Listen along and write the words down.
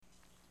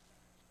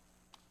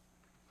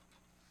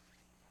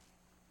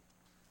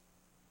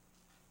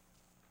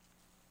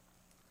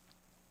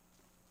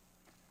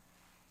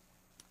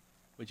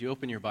Would you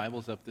open your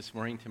Bibles up this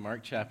morning to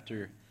Mark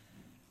chapter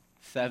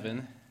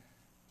 7?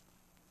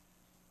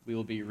 We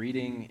will be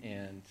reading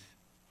and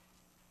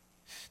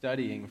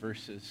studying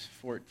verses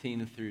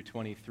 14 through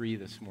 23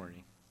 this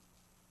morning.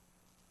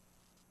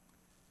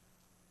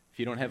 If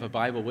you don't have a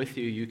Bible with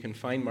you, you can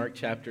find Mark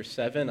chapter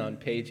 7 on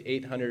page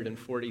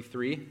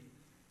 843.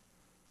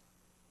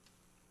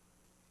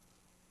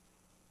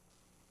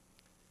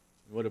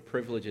 What a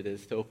privilege it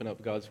is to open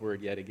up God's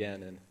Word yet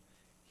again and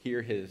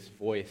hear His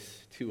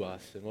voice to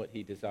us and what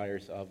He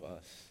desires of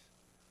us.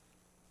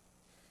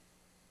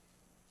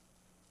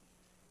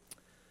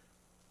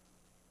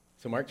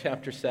 So Mark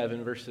chapter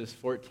 7, verses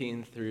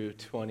 14 through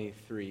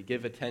 23.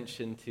 Give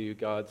attention to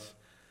God's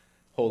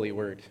holy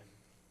word.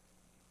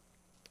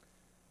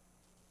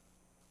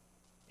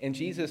 And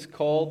Jesus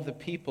called the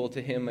people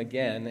to Him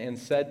again and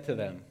said to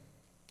them,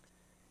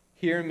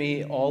 "Hear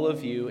me, all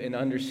of you, and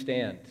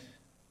understand.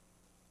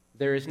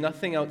 There is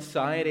nothing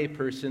outside a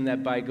person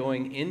that by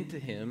going into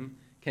him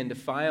can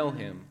defile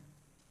him,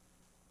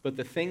 but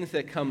the things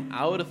that come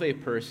out of a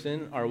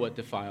person are what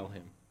defile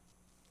him."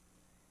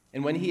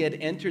 And when he had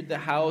entered the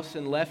house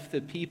and left the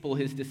people,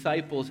 his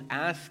disciples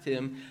asked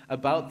him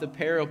about the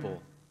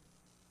parable.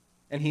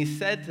 And he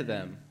said to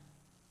them,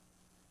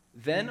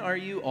 "Then are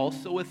you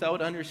also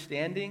without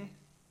understanding?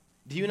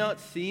 Do you not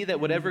see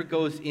that whatever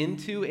goes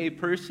into a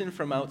person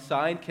from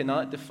outside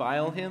cannot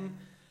defile him,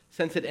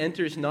 since it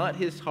enters not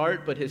his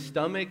heart but his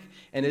stomach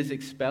and is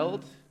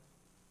expelled?"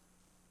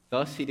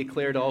 Thus he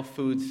declared all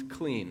foods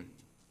clean.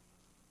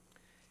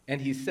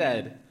 And he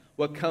said,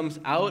 "What comes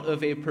out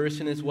of a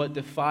person is what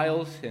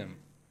defiles him.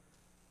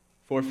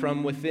 For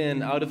from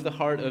within, out of the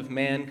heart of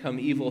man, come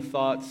evil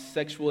thoughts,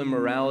 sexual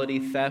immorality,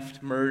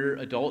 theft, murder,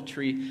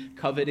 adultery,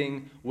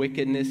 coveting,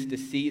 wickedness,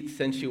 deceit,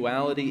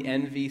 sensuality,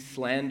 envy,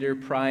 slander,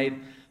 pride,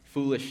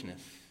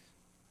 foolishness.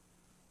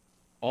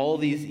 All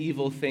these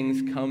evil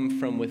things come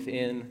from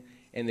within,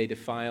 and they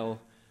defile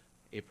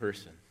a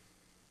person."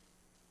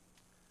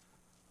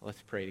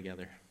 Let's pray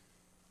together.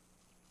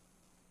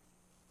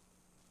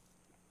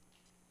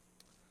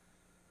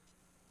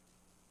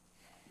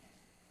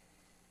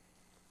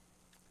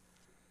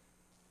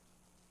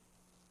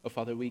 Oh,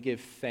 Father, we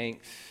give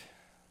thanks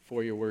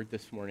for your word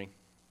this morning.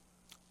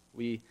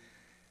 We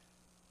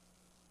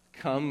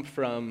come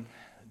from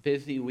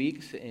busy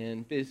weeks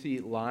and busy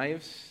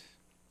lives,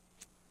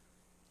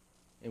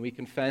 and we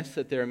confess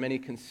that there are many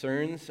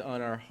concerns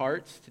on our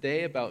hearts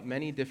today about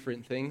many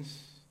different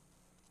things,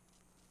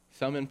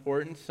 some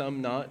important,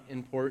 some not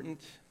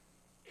important.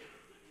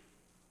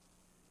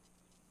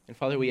 And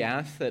Father, we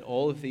ask that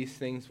all of these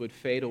things would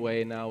fade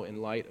away now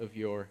in light of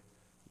your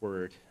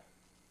word.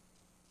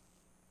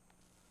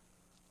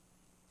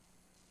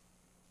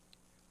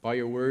 By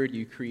your word,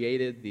 you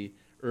created the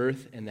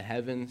earth and the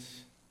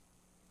heavens.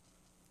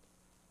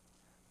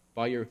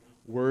 By your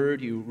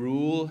word, you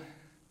rule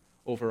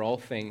over all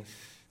things.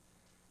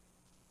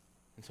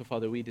 And so,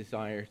 Father, we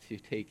desire to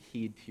take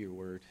heed to your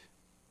word.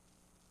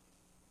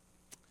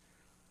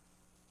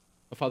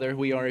 Father,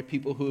 we are a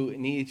people who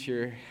needs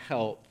your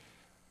help.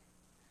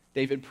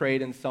 David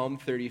prayed in Psalm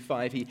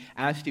 35. He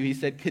asked you, he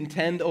said,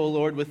 "Contend, O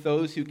Lord, with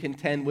those who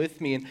contend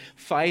with me, and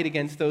fight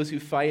against those who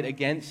fight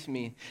against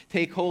me.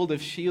 Take hold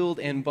of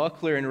shield and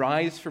buckler and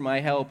rise for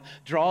my help.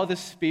 Draw the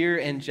spear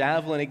and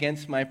javelin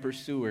against my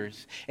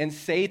pursuers, and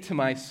say to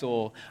my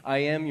soul, I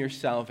am your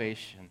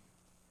salvation."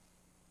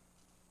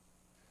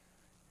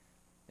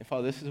 And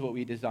Father, this is what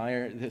we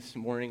desire this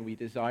morning. We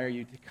desire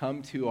you to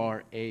come to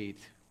our aid.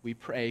 We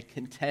pray,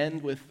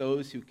 contend with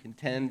those who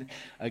contend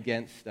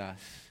against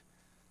us.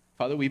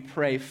 Father, we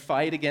pray,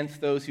 fight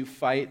against those who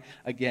fight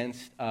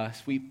against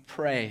us. We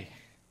pray,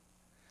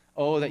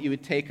 that you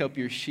would take up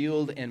your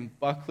shield and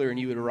buckler and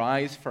you would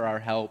rise for our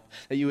help,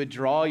 that you would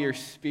draw your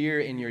spear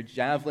and your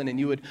javelin and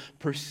you would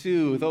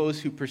pursue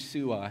those who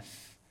pursue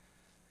us,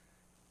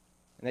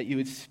 and that you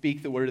would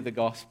speak the word of the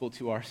gospel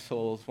to our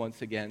souls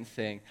once again,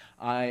 saying,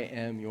 "I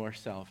am your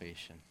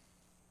salvation."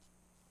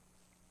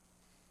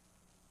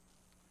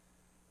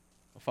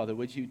 Father,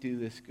 would you do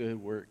this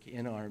good work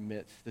in our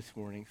midst this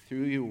morning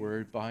through your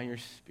word, by your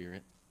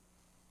Spirit?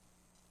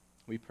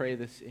 We pray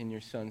this in your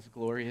Son's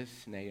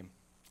glorious name.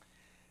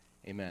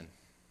 Amen.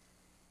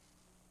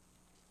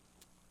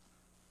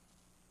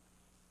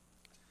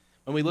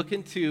 When we look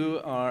into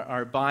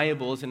our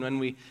Bibles and when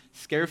we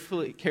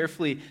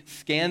carefully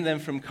scan them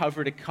from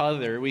cover to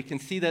cover, we can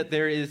see that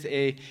there is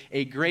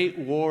a great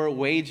war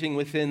waging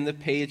within the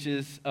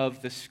pages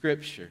of the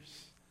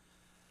Scriptures.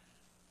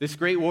 This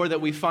great war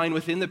that we find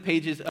within the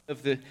pages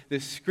of the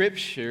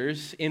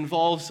Scriptures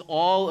involves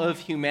all of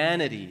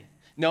humanity.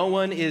 No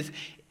one is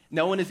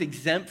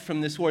exempt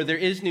from this war. There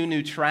is no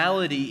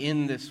neutrality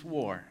in this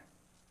war.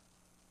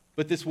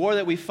 But this war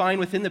that we find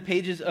within the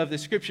pages of the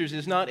Scriptures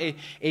is not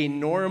a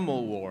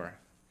normal war.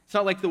 It's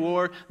not like the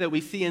war that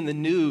we see in the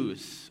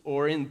news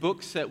or in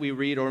books that we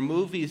read or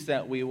movies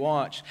that we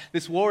watch.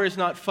 This war is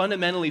not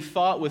fundamentally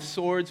fought with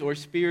swords or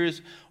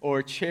spears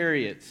or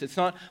chariots. It's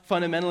not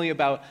fundamentally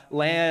about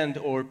land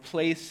or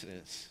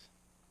places.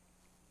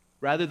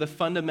 Rather, the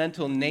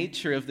fundamental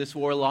nature of this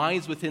war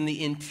lies within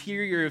the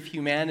interior of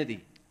humanity.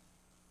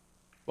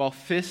 While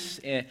fists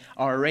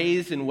are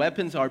raised and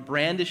weapons are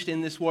brandished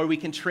in this war, we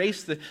can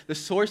trace the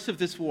source of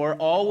this war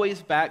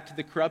always back to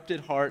the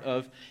corrupted heart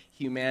of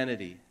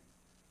humanity.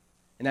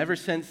 And ever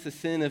since the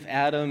sin of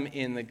Adam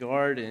in the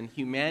garden,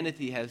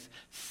 humanity has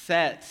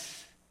set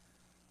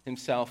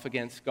himself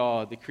against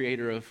God, the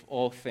creator of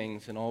all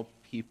things and all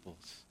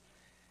peoples.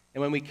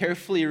 And when we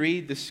carefully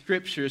read the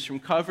scriptures from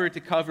cover to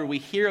cover, we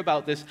hear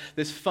about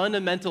this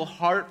fundamental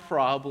heart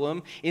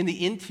problem in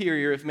the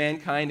interior of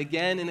mankind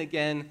again and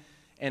again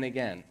and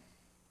again.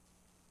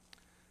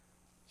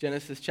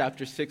 Genesis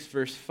chapter 6,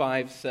 verse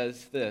 5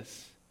 says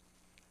this: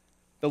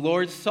 "The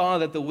Lord saw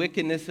that the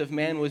wickedness of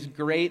man was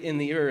great in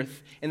the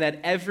earth, and that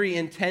every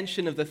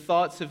intention of the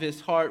thoughts of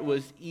his heart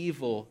was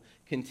evil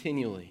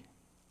continually."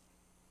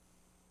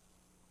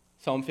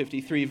 Psalm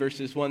 53,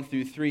 verses 1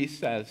 through 3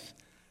 says,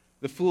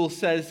 "The fool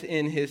says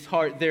in his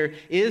heart, 'There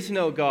is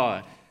no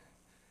God.'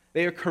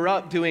 They are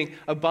corrupt, doing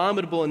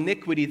abominable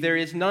iniquity. There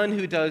is none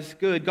who does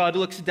good. God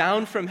looks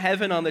down from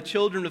heaven on the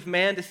children of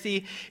man to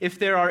see if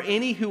there are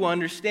any who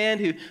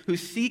understand, who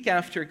seek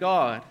after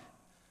God.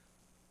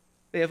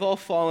 They have all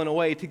fallen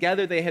away.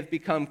 Together they have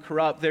become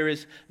corrupt. There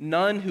is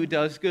none who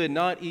does good,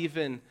 not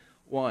even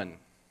one."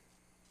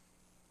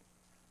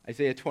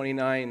 Isaiah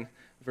 29,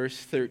 verse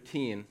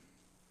 13.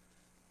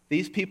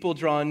 "These people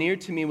draw near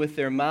to me with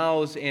their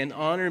mouths and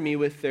honor me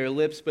with their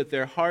lips, but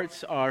their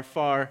hearts are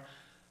far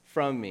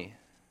from me."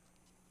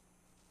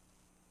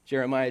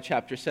 Jeremiah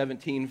chapter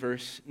 17,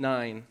 verse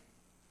 9.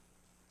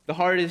 "The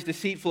heart is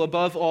deceitful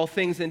above all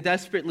things and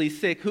desperately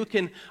sick. Who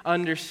can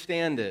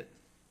understand it?"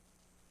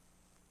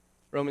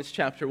 Romans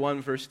chapter 1,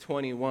 verse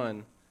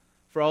 21.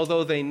 "For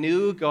although they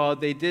knew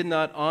God, they did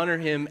not honor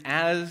him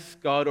as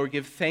God or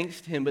give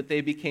thanks to him, but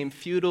they became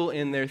futile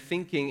in their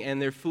thinking,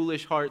 and their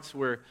foolish hearts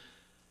were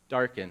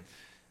darkened."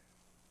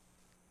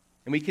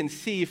 And we can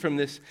see from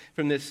this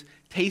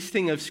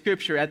tasting of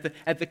Scripture,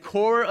 at the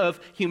core of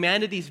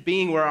humanity's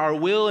being, where our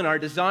will and our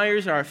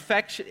desires and our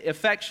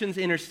affections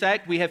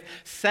intersect, we have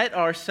set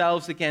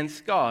ourselves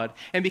against God.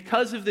 And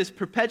because of this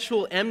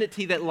perpetual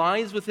enmity that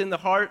lies within the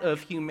heart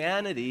of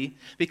humanity,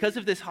 because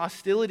of this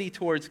hostility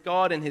towards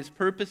God and his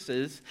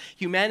purposes,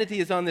 humanity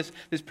is on this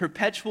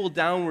perpetual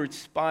downward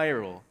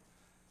spiral.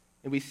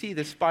 And we see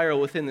the spiral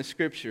within the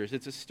Scriptures.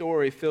 It's a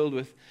story filled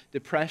with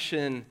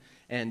depression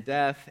and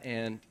death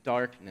and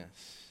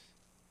darkness.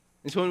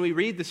 And so when we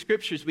read the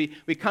Scriptures, we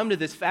come to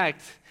this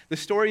fact: the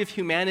story of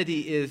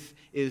humanity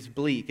is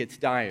bleak, it's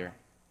dire.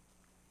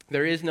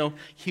 There is no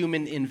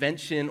human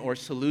invention or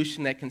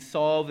solution that can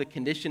solve the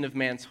condition of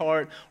man's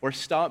heart or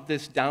stop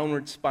this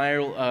downward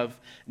spiral of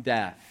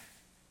death.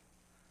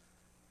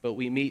 But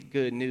we meet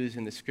good news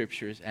in the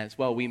Scriptures as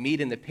well. We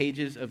meet in the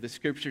pages of the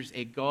Scriptures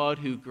a God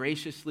who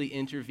graciously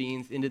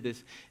intervenes into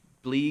this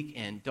bleak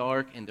and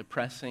dark and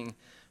depressing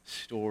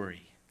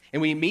story.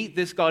 And we meet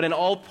this God in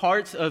all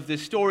parts of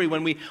this story.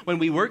 When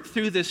we work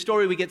through this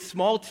story, we get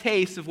small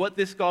tastes of what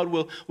this God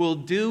will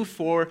do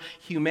for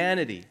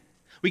humanity.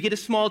 We get a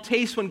small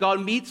taste when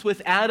God meets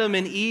with Adam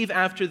and Eve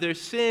after their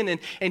sin,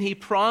 and he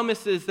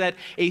promises that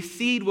a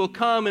seed will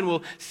come and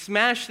will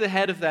smash the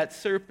head of that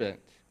serpent.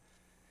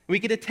 We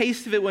get a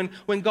taste of it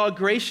when God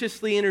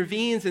graciously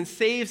intervenes and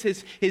saves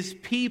his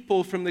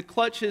people from the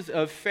clutches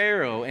of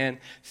Pharaoh and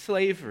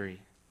slavery.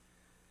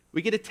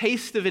 We get a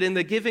taste of it in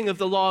the giving of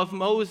the law of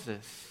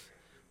Moses,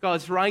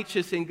 God's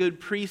righteous and good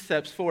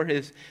precepts for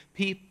his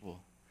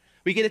people.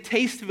 We get a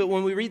taste of it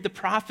when we read the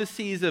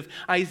prophecies of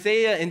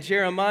Isaiah and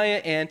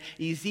Jeremiah and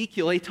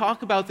Ezekiel. They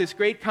talk about this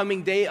great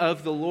coming day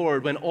of the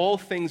Lord when all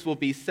things will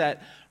be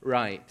set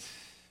right.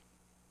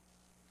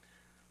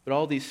 But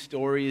all these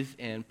stories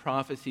and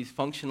prophecies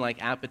function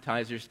like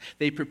appetizers.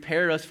 They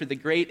prepare us for the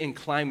great and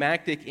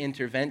climactic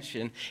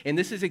intervention. And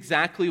this is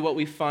exactly what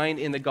we find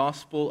in the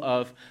Gospel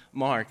of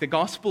Mark. The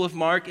Gospel of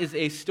Mark is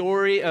a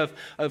story of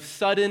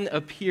sudden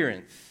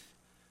appearance.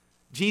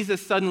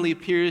 Jesus suddenly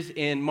appears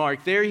in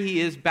Mark. There he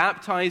is,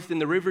 baptized in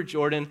the River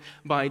Jordan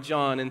by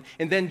John.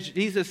 And then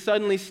Jesus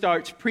suddenly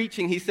starts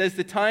preaching. He says,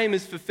 "The time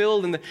is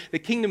fulfilled and the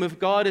kingdom of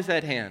God is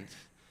at hand."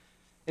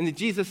 And then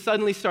Jesus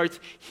suddenly starts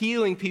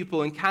healing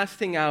people and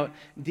casting out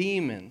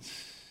demons.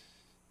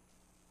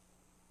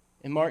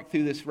 And Mark,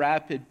 through this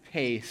rapid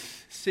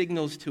pace,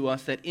 signals to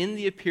us that in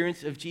the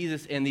appearance of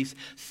Jesus and these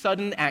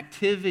sudden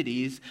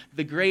activities,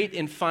 the great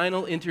and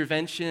final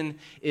intervention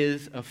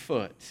is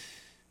afoot.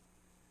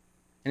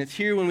 And it's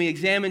here when we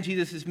examine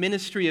Jesus'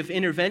 ministry of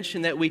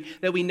intervention that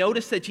we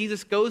notice that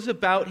Jesus goes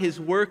about his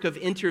work of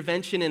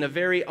intervention in a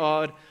very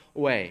odd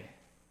way.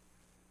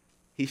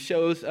 He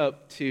shows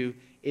up to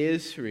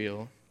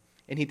Israel,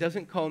 and he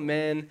doesn't call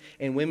men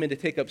and women to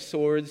take up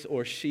swords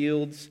or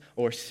shields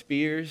or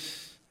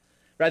spears.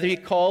 Rather, he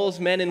calls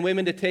men and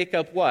women to take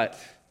up what?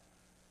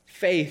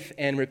 Faith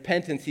and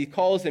repentance. He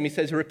calls them, he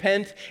says,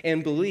 "Repent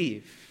and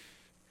believe."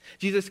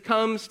 Jesus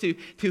comes to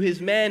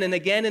his men, and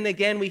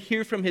again we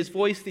hear from his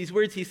voice these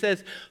words. He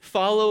says,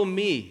 "Follow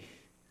me.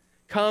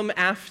 Come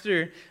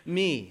after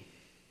me."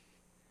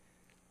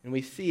 And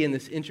we see in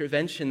this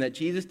intervention that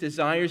Jesus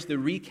desires the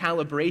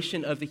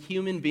recalibration of the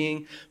human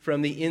being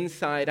from the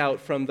inside out,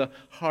 from the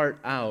heart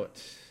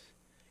out.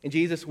 And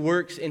Jesus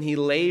works and he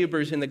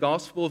labors in the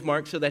Gospel of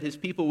Mark so that his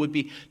people would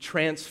be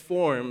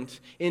transformed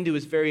into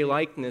his very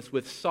likeness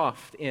with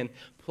soft and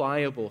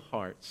pliable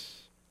hearts.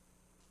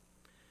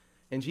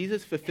 And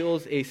Jesus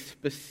fulfills a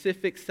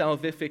specific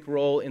salvific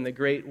role in the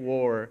great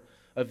war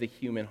of the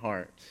human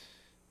heart.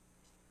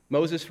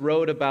 Moses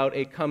wrote about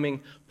a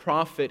coming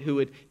prophet who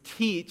would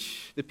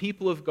teach the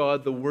people of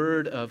God the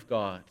word of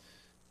God.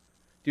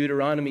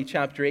 Deuteronomy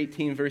chapter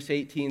 18, verse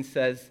 18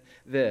 says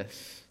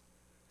this,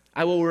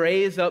 I will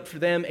raise up for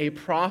them a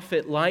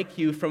prophet like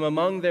you from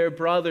among their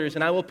brothers,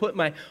 and I will put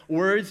my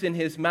words in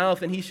his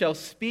mouth, and he shall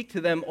speak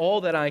to them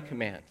all that I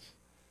command.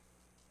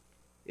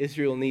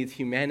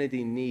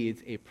 Humanity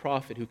needs a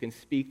prophet who can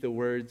speak the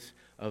words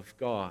of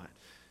God.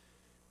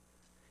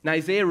 And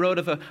Isaiah wrote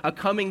of a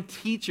coming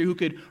teacher who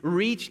could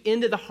reach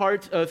into the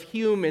hearts of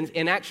humans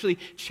and actually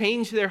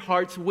change their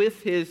hearts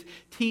with his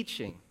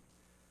teaching.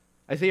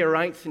 Isaiah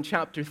writes in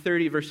chapter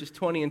 30, verses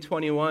 20 and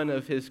 21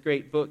 of his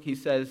great book, he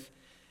says,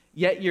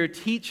 Yet your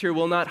teacher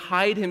will not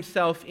hide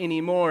himself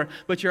anymore,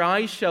 but your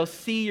eyes shall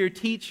see your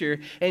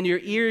teacher, and your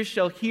ears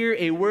shall hear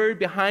a word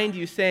behind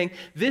you saying,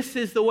 This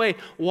is the way,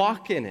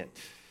 walk in it.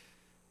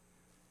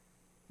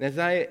 As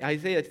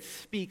Isaiah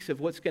speaks of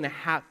what's going to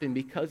happen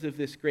because of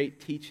this great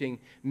teaching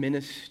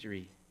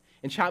ministry.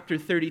 In chapter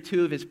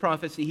 32 of his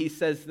prophecy, he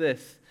says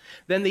this,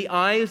 Then the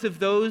eyes of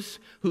those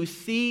who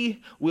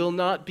see will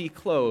not be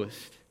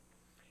closed,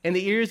 and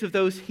the ears of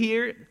those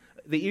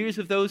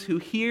who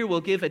hear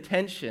will give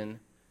attention,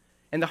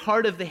 and the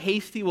heart of the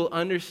hasty will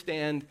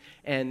understand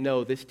and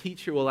know. This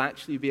teacher will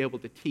actually be able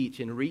to teach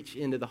and reach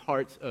into the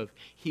hearts of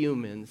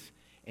humans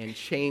and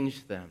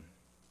change them.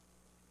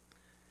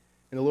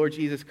 And the Lord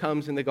Jesus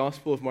comes in the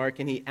Gospel of Mark,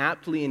 and he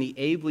aptly and he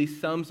ably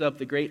sums up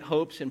the great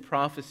hopes and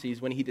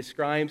prophecies when he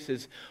describes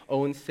his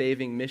own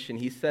saving mission.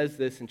 He says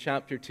this in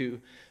chapter 2,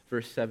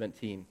 verse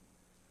 17.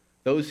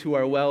 Those who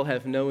are well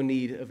have no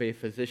need of a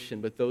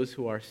physician, but those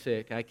who are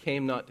sick. I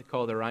came not to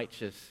call the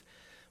righteous,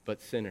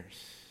 but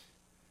sinners.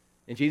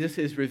 And Jesus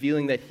is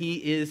revealing that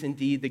he is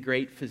indeed the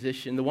great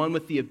physician, the one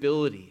with the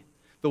ability,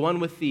 the one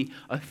with the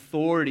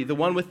authority, the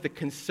one with the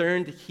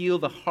concern to heal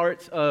the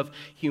hearts of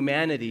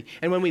humanity.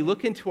 And when we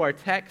look into our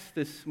text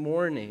this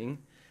morning,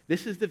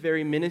 this is the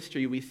very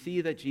ministry we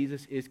see that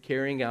Jesus is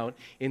carrying out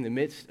in the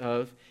midst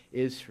of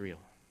Israel.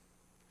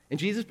 And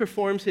Jesus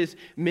performs his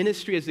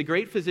ministry as the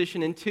great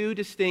physician in two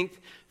distinct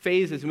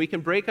phases. And we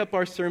can break up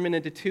our sermon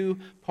into two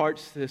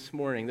parts this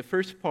morning. The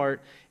first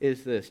part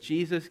is this.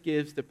 Jesus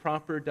gives the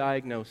proper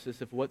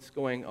diagnosis of what's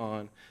going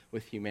on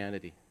with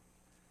humanity.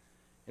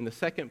 And the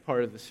second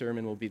part of the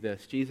sermon will be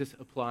this. Jesus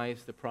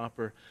applies the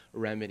proper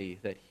remedy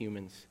that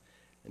humans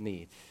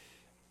need.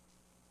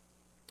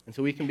 And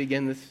so we can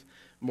begin this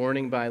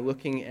morning by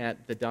looking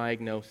at the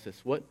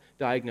diagnosis. What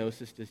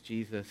diagnosis does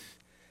Jesus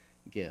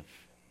give?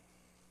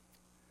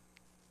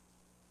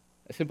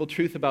 A simple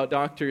truth about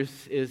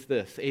doctors is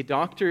this. A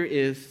doctor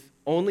is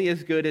only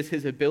as good as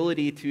his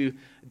ability to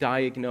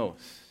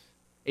diagnose.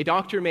 A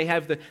doctor may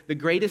have the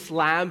greatest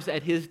labs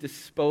at his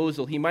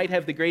disposal. He might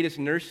have the greatest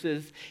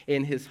nurses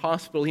in his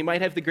hospital. He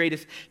might have the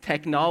greatest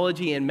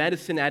technology and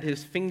medicine at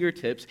his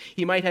fingertips.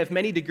 He might have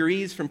many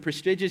degrees from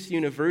prestigious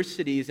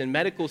universities and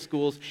medical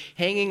schools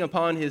hanging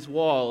upon his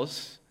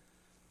walls.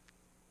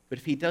 But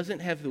if he doesn't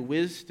have the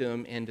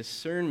wisdom and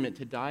discernment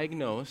to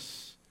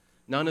diagnose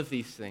none of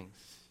these things,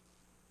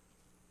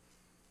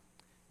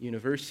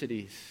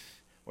 universities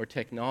or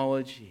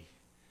technology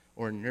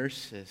or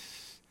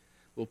nurses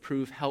will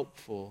prove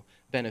helpful,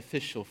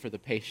 beneficial for the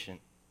patient.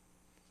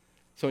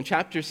 So in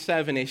chapter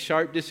 7, a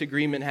sharp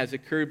disagreement has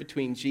occurred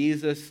between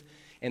Jesus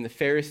and the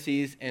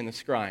Pharisees and the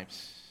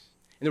scribes.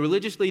 And the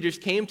religious leaders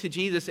came to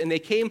Jesus, and they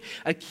came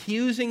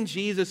accusing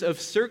Jesus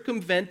of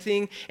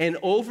circumventing and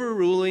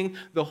overruling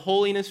the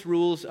holiness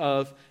rules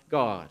of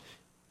God.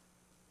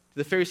 To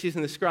the Pharisees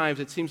and the scribes,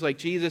 it seems like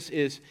Jesus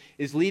is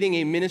leading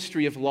a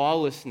ministry of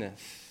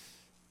lawlessness.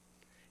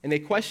 And they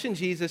question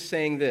Jesus,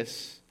 saying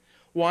this,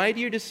 Why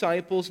do your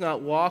disciples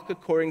not walk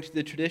according to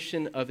the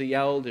tradition of the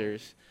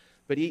elders,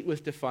 but eat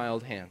with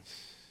defiled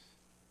hands?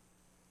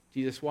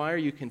 Jesus, why are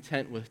you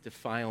content with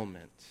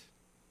defilement?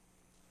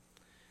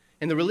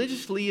 And the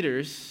religious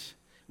leaders,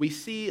 we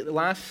see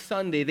last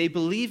Sunday, they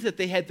believed that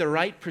they had the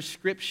right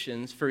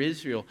prescriptions for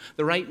Israel,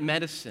 the right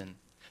medicine,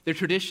 their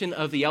tradition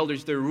of the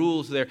elders, their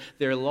rules,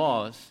 their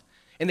laws.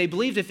 And they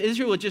believed if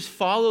Israel would just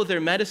follow their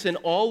medicine,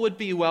 all would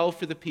be well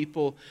for the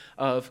people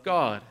of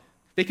God.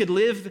 They could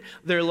live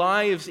their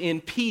lives in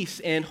peace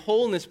and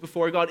wholeness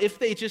before God if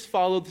they just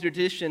followed the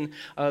tradition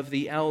of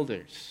the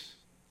elders.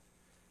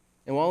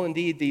 And while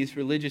indeed these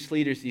religious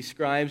leaders, these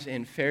scribes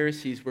and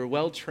Pharisees, were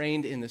well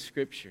trained in the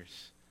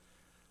scriptures,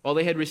 while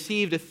they had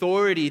received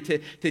authority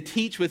to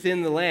teach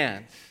within the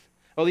land,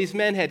 while these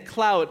men had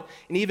clout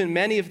and even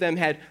many of them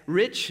had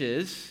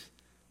riches,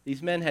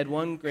 these men had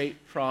one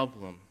great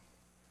problem.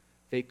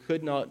 They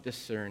could not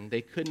discern,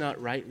 they could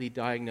not rightly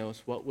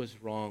diagnose what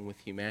was wrong with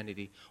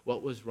humanity,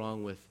 what was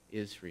wrong with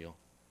Israel.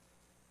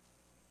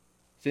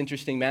 It's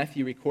interesting,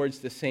 Matthew records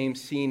the same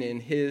scene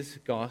in his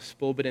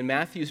gospel, but in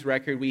Matthew's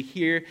record, we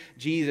hear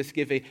Jesus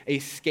give a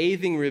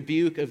scathing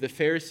rebuke of the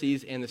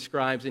Pharisees and the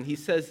scribes, and he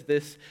says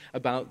this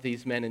about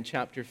these men in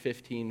chapter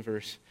 15,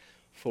 verse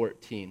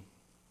 14.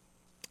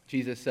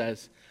 Jesus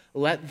says,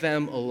 "Let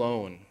them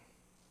alone.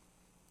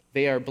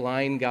 They are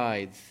blind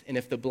guides, and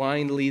if the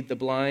blind lead the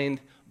blind,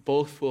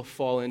 both will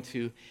fall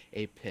into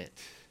a pit."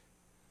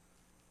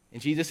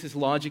 And Jesus'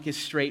 logic is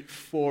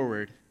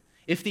straightforward.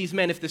 If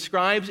the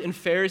scribes and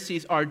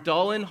Pharisees are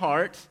dull in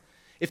heart,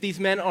 if these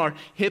men are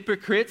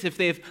hypocrites, if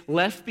they have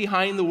left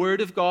behind the word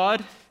of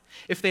God,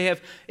 if they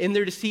have, in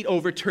their deceit,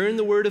 overturned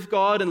the word of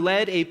God and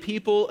led a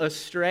people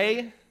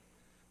astray,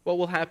 what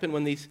will happen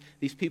when these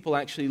people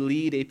actually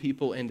lead a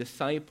people and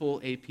disciple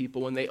a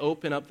people, when they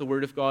open up the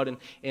word of God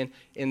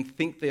and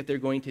think that they're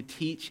going to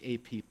teach a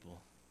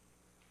people?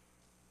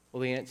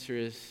 Well, the answer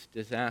is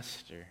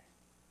disaster.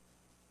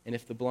 And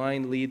if the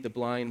blind lead the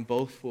blind,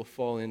 both will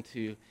fall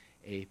into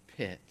a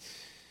pit.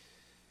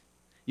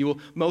 You will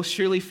most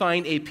surely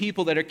find a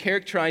people that are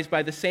characterized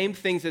by the same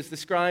things as the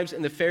scribes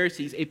and the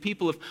Pharisees, a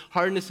people of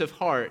hardness of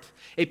heart,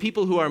 a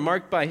people who are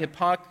marked by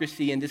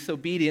hypocrisy and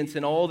disobedience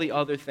and all the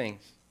other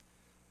things.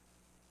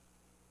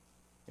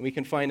 And we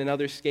can find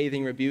another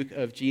scathing rebuke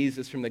of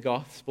Jesus from the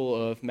Gospel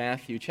of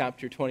Matthew,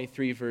 chapter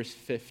 23, verse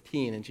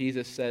 15. And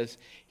Jesus says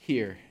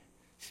here,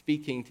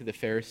 speaking to the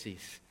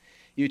Pharisees,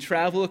 "You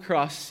travel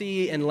across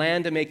sea and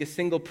land to make a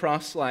single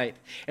proselyte.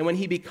 And when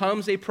he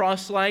becomes a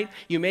proselyte,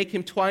 you make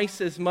him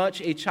twice as much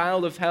a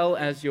child of hell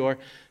as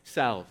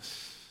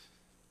yourselves."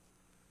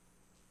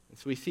 And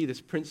so we see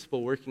this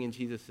principle working in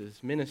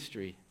Jesus'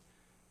 ministry.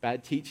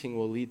 Bad teaching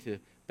will lead to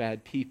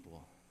bad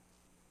people.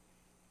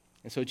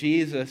 And so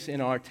Jesus, in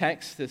our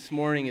text this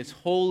morning, is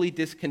wholly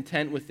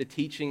discontent with the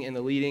teaching and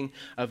the leading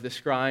of the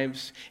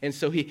scribes. And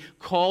so he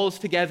calls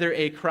together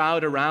a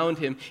crowd around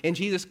him. And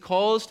Jesus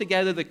calls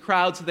together the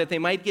crowd so that they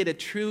might get a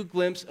true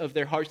glimpse of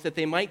their hearts, that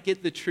they might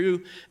get the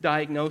true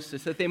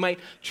diagnosis, that they might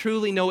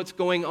truly know what's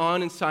going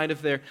on inside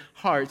of their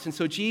hearts. And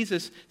so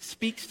Jesus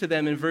speaks to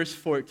them in verse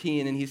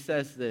 14, and he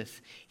says this,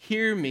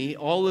 "Hear me,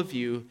 all of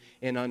you,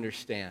 and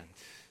understand."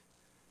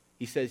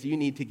 He says, you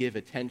need to give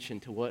attention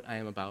to what I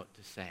am about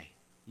to say.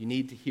 You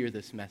need to hear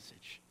this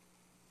message.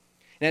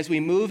 And as we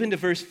move into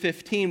verse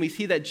 15, we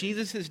see that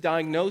Jesus'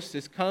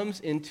 diagnosis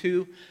comes in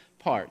two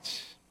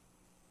parts.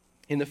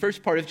 In the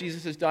first part of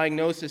Jesus'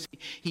 diagnosis,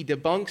 he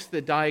debunks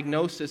the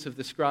diagnosis of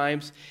the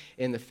scribes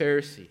and the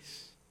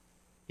Pharisees.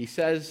 He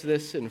says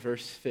this in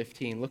verse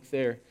 15. Look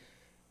there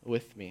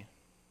with me.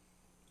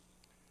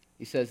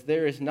 He says,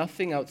 "There is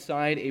nothing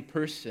outside a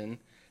person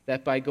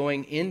that by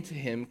going into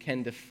him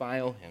can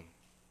defile him."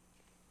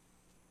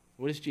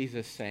 What is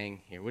Jesus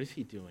saying here? What is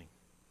he doing?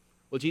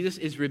 Well, Jesus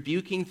is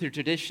rebuking the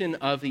tradition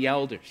of the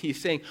elders. He's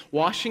saying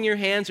washing your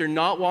hands or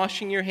not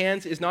washing your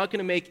hands is not going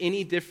to make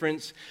any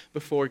difference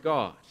before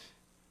God.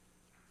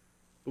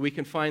 But we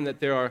can find that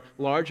there are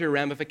larger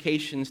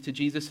ramifications to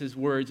Jesus'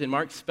 words, and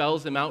Mark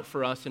spells them out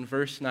for us in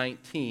verse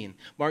 19.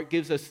 Mark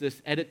gives us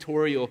this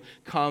editorial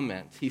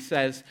comment. He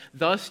says,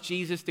 "Thus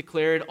Jesus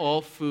declared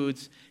all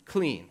foods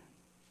clean."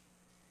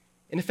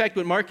 In effect,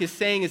 what Mark is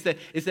saying is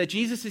that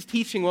Jesus is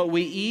teaching what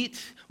we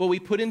eat, what we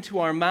put into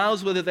our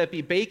mouths, whether that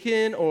be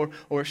bacon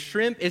or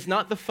shrimp, is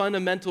not the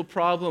fundamental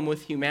problem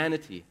with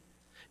humanity.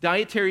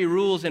 Dietary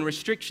rules and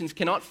restrictions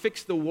cannot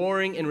fix the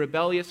warring and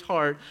rebellious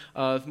heart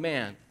of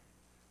man.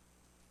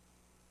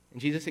 And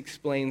Jesus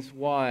explains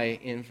why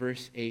in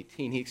verse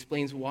 18. He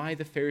explains why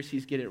the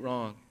Pharisees get it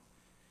wrong.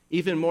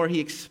 Even more, he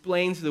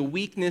explains the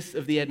weakness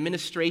of the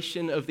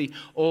administration of the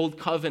old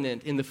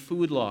covenant in the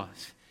food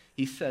laws.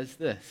 He says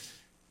this,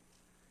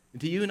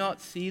 "Do you not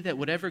see that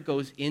whatever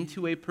goes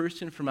into a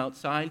person from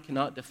outside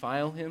cannot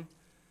defile him,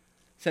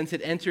 since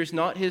it enters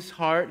not his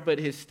heart but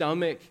his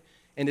stomach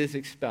and is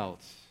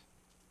expelled?"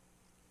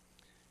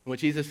 And what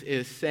Jesus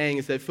is saying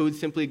is that food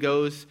simply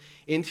goes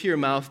into your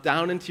mouth,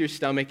 down into your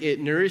stomach. It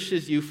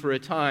nourishes you for a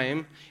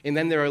time, and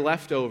then there are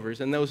leftovers.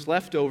 And those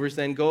leftovers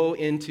then go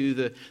into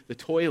the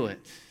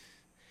toilet.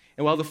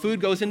 And while the food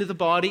goes into the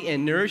body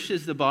and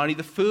nourishes the body,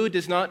 the food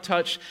does not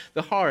touch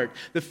the heart.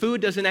 The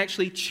food doesn't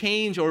actually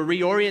change or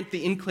reorient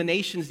the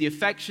inclinations, the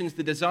affections,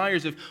 the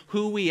desires of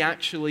who we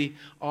actually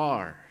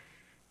are.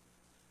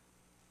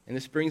 And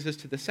this brings us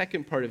to the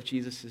second part of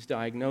Jesus'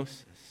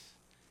 diagnosis.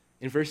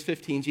 In verse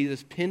 15,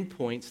 Jesus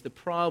pinpoints the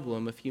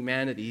problem of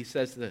humanity. He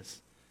says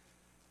this,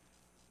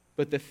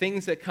 "But the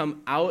things that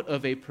come out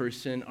of a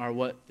person are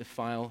what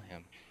defile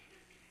him."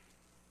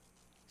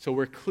 So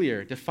we're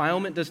clear.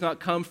 Defilement does not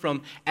come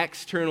from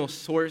external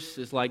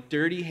sources like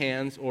dirty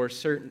hands or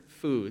certain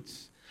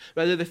foods.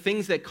 Rather, the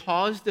things that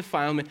cause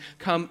defilement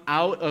come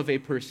out of a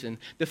person.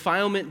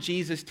 Defilement,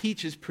 Jesus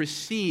teaches,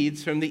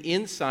 proceeds from the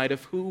inside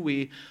of who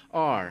we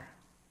are.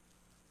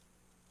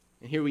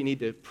 And here we need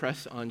to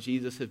press on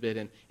Jesus a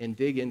bit and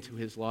dig into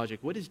his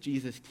logic. What is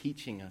Jesus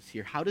teaching us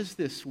here? How does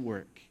this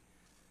work?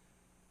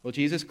 Well,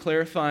 Jesus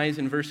clarifies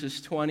in verses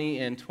 20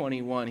 and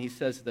 21. He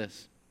says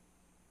this,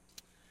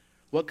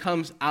 "What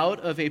comes out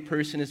of a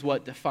person is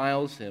what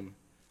defiles him.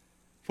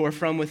 For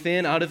from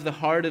within, out of the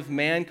heart of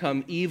man,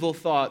 come evil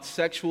thoughts,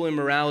 sexual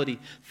immorality,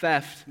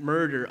 theft,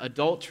 murder,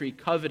 adultery,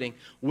 coveting,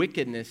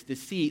 wickedness,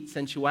 deceit,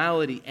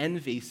 sensuality,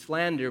 envy,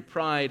 slander,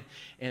 pride,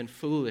 and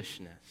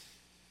foolishness.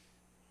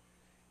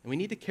 And we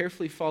need to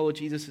carefully follow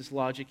Jesus'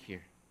 logic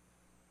here.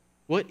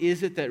 What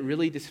is it that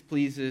really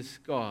displeases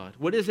God?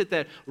 What is it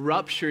that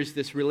ruptures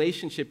this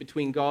relationship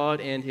between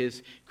God and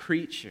his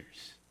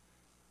creatures?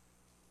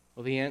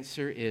 Well, the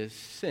answer is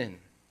sin.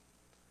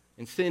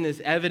 And sin is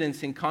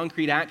evidence in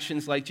concrete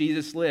actions like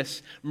Jesus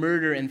lists: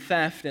 murder and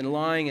theft and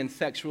lying and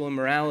sexual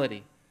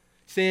immorality.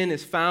 Sin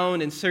is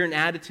found in certain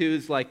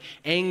attitudes like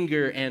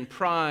anger and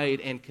pride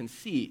and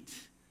conceit.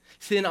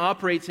 Sin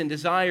operates in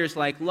desires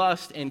like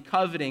lust and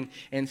coveting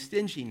and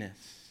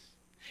stinginess.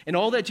 And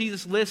all that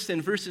Jesus lists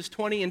in verses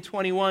 20 and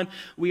 21,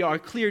 we are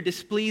clear,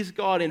 displease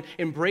God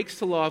and breaks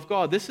the law of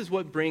God. This is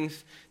what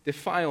brings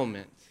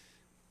defilement.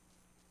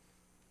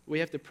 We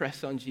have to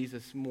press on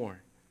Jesus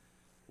more.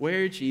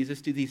 Where,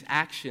 Jesus, do these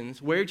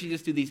actions, where,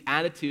 Jesus, do these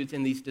attitudes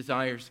and these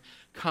desires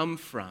come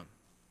from?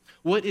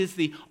 What is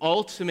the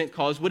ultimate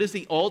cause? What is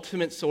the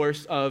ultimate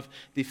source of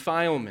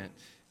defilement?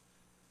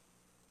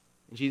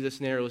 And Jesus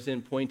narrows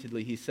in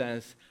pointedly. He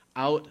says,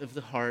 out of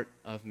the heart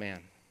of man.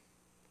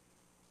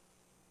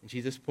 And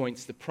Jesus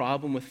points, the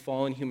problem with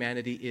fallen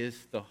humanity is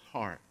the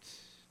heart.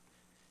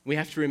 We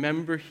have to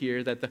remember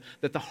here that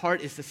the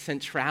heart is the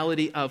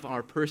centrality of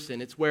our person.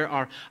 It's where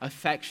our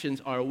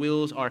affections, our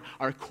wills,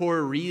 our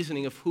core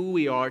reasoning of who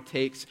we are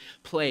takes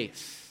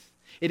place.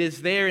 It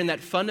is there in that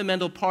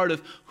fundamental part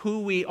of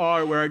who we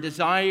are, where our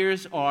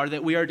desires are,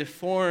 that we are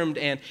deformed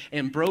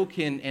and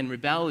broken and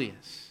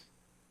rebellious.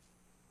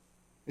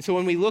 And so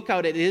when we look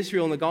out at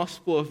Israel in the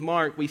Gospel of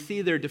Mark, we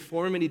see their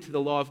deformity to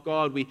the law of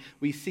God.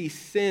 We see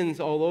sins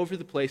all over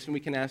the place, and we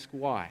can ask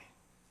why.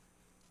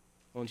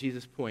 Well,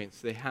 Jesus points,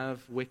 they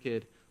have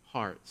wicked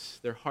hearts.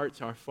 Their hearts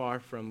are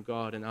far from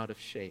God and out of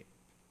shape.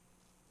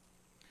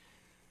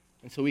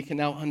 And so we can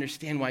now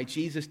understand why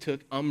Jesus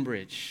took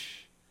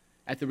umbrage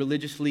at the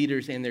religious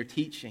leaders and their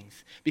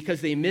teachings,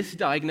 because they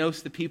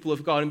misdiagnosed the people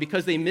of God. And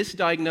because they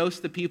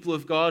misdiagnosed the people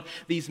of God,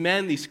 these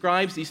men, these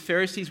scribes, these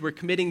Pharisees were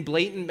committing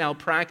blatant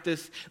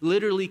malpractice,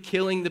 literally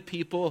killing the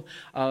people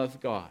of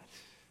God.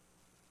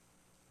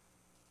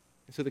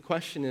 And so the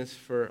question is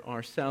for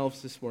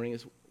ourselves this morning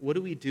is, what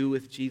do we do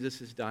with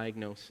Jesus'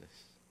 diagnosis?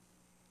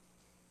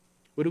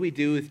 What do we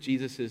do with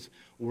Jesus'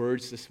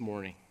 words this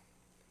morning?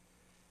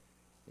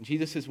 And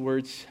Jesus'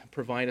 words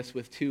provide us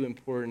with two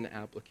important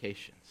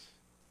applications.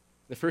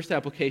 The first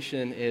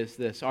application is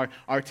this.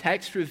 Our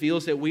text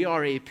reveals that we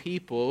are a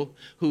people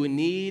who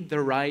need the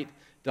right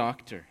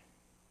doctor.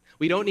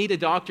 We don't need a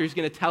doctor who's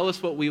going to tell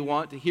us what we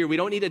want to hear. We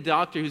don't need a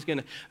doctor who's going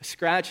to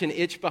scratch an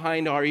itch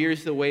behind our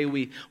ears the way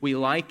we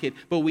like it.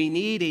 But we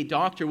need a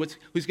doctor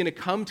who's going to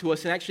come to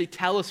us and actually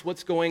tell us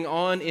what's going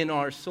on in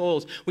our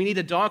souls. We need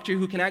a doctor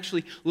who can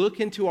actually look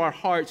into our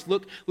hearts,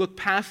 look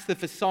past the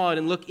facade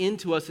and look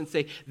into us and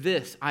say,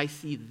 this, I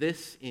see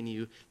this in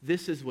you.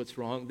 This is what's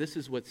wrong. This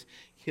is what's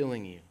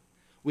killing you.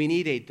 We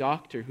need a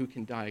doctor who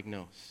can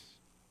diagnose.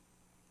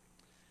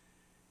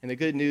 And the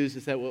good news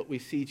is that what we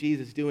see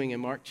Jesus doing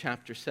in Mark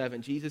chapter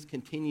 7, Jesus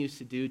continues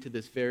to do to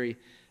this very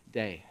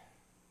day.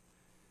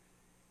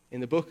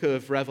 In the book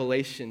of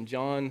Revelation,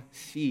 John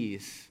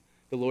sees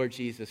the Lord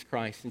Jesus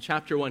Christ. In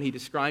chapter 1, he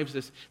describes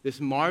this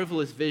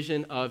marvelous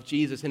vision of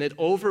Jesus, and it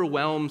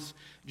overwhelms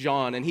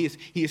John. And he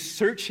is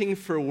searching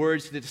for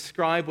words to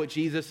describe what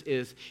Jesus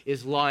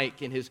is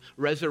like in his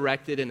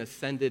resurrected and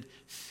ascended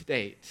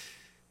state.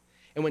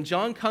 And when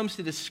John comes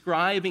to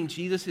describing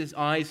Jesus'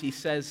 eyes, he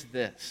says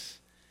this.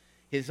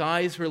 His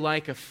eyes were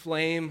like a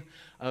flame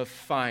of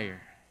fire.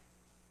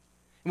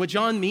 And what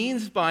John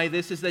means by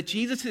this is that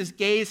Jesus'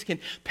 gaze can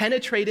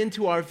penetrate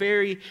into our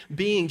very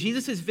being.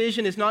 Jesus'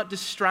 vision is not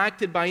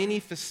distracted by any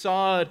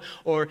facade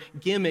or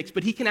gimmicks,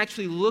 but he can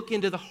actually look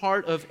into the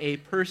heart of a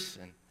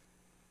person.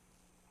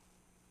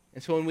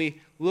 And so when we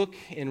look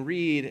and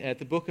read at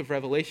the book of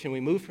Revelation,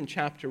 we move from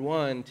chapter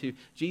 1 to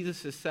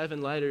Jesus'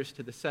 7 letters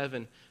to the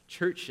 7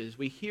 churches.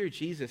 We hear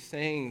Jesus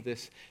saying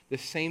this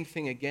same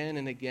thing again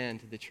and again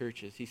to the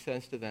churches. He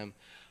says to them,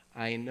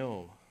 I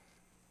know.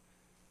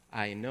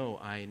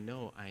 And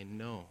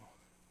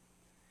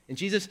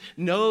Jesus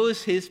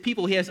knows his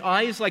people. He has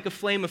eyes like a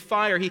flame of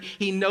fire.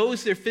 He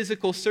knows their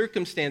physical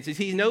circumstances.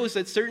 He knows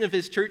that certain of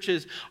his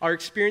churches are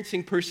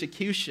experiencing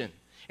persecution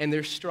and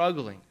they're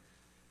struggling.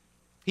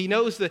 He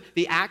knows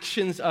the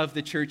actions of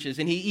the churches,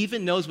 and he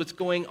even knows what's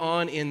going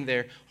on in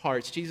their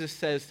hearts. Jesus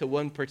says to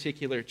one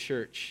particular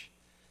church,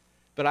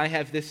 but I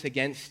have this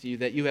against you,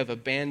 that you have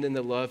abandoned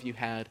the love you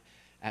had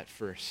at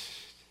first.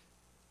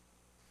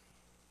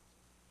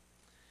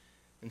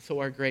 And so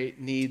our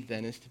great need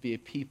then is to be a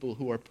people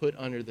who are put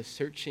under the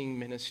searching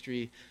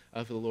ministry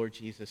of the Lord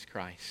Jesus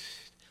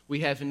Christ. We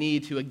have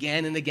need to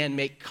again and again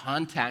make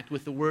contact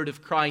with the word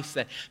of Christ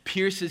that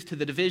pierces to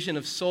the division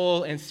of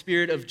soul and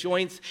spirit, of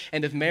joints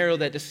and of marrow,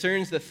 that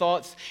discerns the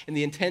thoughts and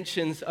the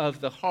intentions of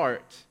the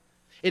heart.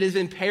 It is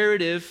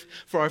imperative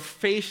for our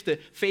faith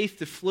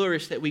to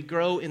flourish, that we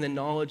grow in the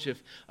knowledge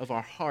of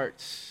our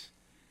hearts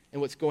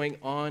and what's going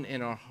on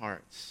in our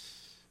hearts.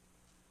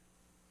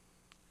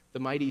 The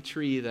mighty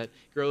tree that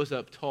grows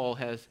up tall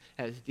has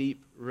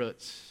deep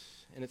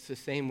roots, and it's the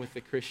same with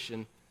the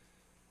Christian.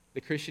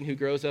 The Christian who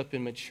grows up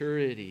in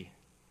maturity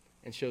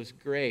and shows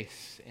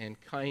grace and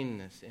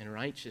kindness and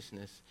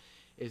righteousness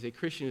is a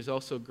Christian who's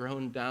also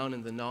grown down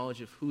in the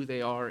knowledge of who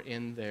they are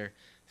in their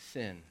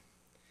sin.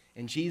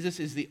 And Jesus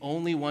is the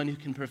only one who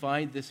can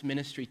provide this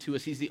ministry to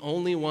us. He's the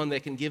only one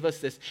that can give us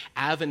this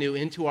avenue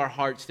into our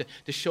hearts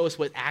to show us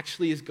what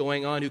actually is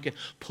going on, who can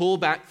pull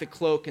back the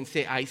cloak and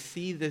say, I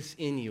see this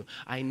in you.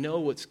 I know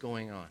what's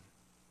going on.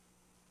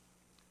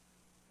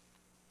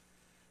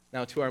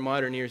 Now, to our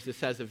modern ears,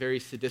 this has a very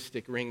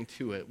sadistic ring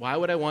to it. Why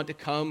would I want to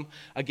come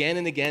again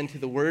and again to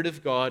the Word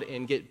of God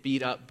and get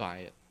beat up by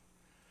it?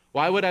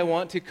 Why would I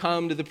want to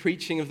come to the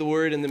preaching of the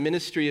Word and the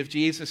ministry of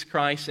Jesus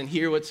Christ and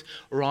hear what's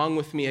wrong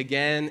with me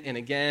again and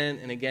again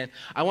and again?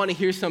 I want to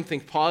hear something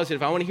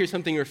positive. I want to hear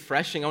something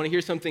refreshing. I want to hear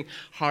something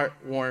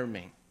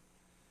heartwarming.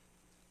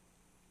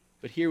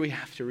 But here we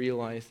have to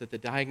realize that the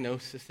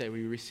diagnosis that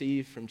we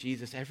receive from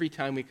Jesus every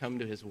time we come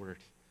to His Word,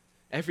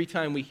 every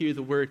time we hear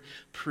the Word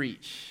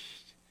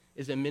preached,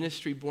 is a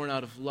ministry born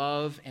out of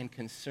love and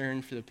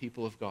concern for the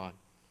people of God.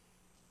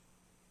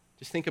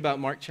 Just think about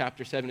Mark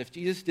chapter 7. If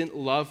Jesus didn't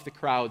love the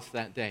crowds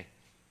that day,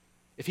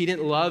 if he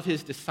didn't love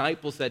his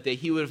disciples that day,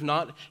 he would have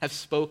not have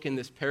spoken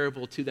this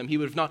parable to them. He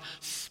would have not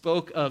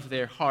spoke of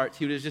their hearts.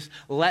 He would have just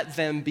let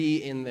them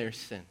be in their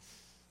sins.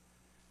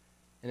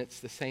 And it's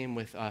the same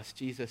with us.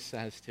 Jesus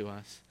says to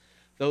us,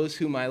 those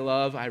whom I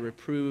love, I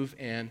reprove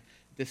and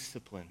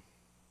discipline.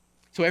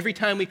 So every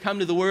time we come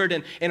to the Word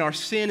and our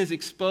sin is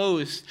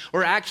exposed,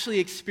 we're actually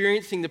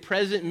experiencing the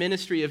present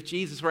ministry of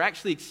Jesus. We're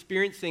actually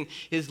experiencing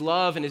His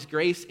love and His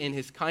grace and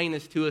His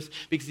kindness to us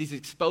because He's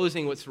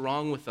exposing what's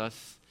wrong with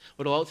us,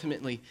 what will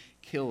ultimately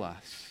kill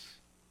us.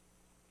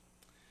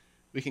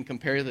 We can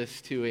compare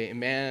this to a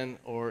man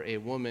or a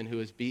woman who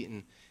has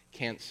beaten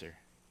cancer.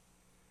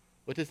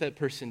 What does that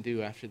person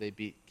do after they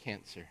beat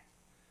cancer?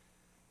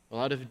 Well,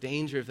 out of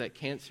danger of that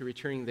cancer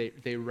returning,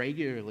 they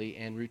regularly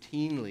and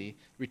routinely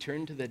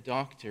return to the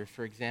doctor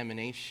for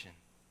examination.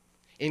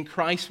 In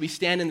Christ, we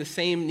stand in the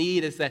same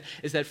need as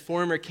that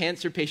former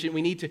cancer patient.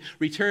 We need to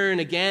return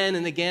again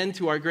and again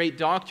to our great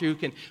doctor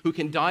who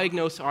can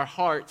diagnose our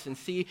hearts and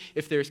see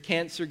if there's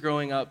cancer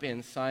growing up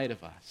inside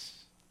of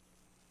us.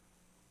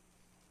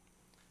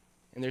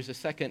 And there's a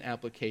second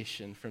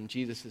application from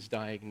Jesus'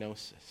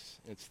 diagnosis.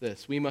 It's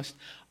this: we must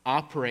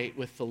operate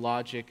with the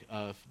logic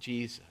of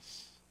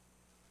Jesus.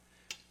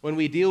 When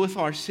we deal with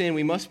our sin,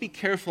 we must be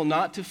careful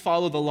not to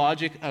follow the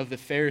logic of the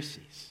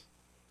Pharisees.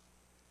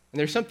 And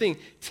there's something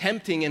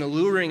tempting and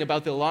alluring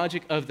about the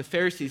logic of the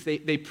Pharisees.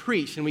 They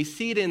preach, and we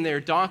see it in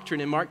their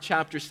doctrine in Mark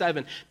chapter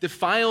 7.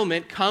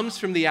 Defilement comes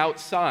from the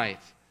outside.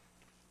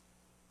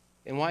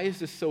 And why is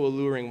this so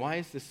alluring? Why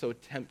is this so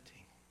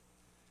tempting?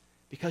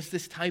 Because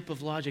this type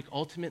of logic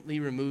ultimately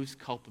removes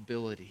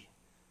culpability.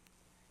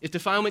 If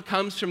defilement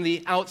comes from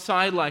the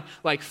outside,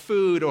 like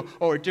food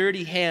or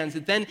dirty hands,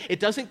 then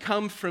it doesn't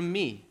come from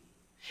me.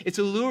 It's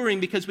alluring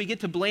because we get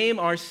to blame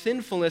our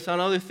sinfulness on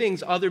other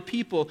things, other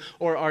people,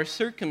 or our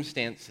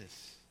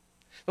circumstances.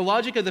 The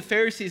logic of the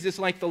Pharisees is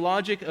like the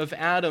logic of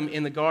Adam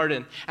in the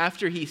garden.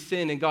 After he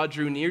sinned and God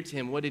drew near to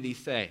him, what did he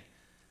say?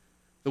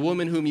 The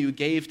woman whom you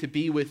gave to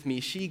be with me,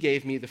 she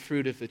gave me the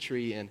fruit of the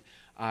tree and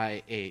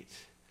I ate.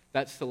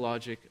 That's the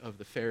logic of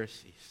the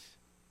Pharisees.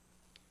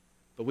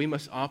 But we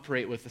must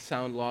operate with the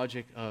sound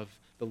logic of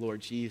the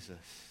Lord Jesus.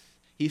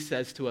 He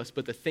says to us,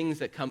 but the things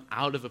that come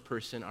out of a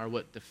person are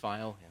what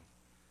defile him.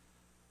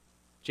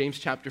 James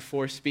chapter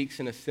 4 speaks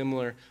in a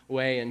similar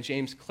way, and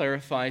James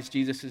clarifies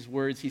Jesus'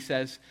 words. He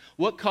says,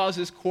 what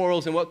causes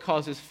quarrels and what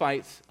causes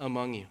fights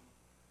among you?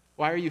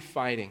 Why are you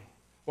fighting?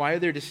 Why are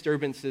there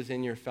disturbances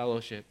in your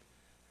fellowship?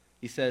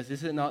 He says,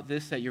 is it not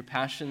this, that your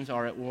passions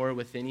are at war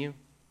within you?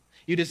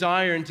 You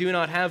desire and do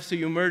not have, so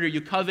you murder.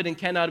 You covet and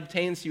cannot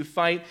obtain, so you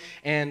fight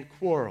and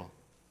quarrel.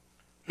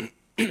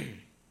 And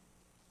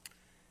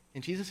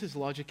Jesus'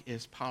 logic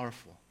is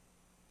powerful.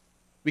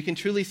 We can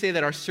truly say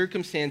that our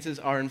circumstances,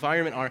 our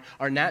environment,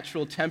 our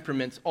natural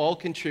temperaments all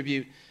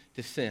contribute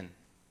to sin.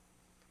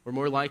 We're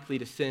more likely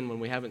to sin when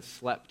we haven't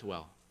slept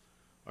well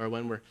or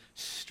when we're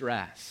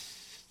stressed.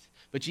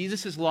 But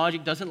Jesus'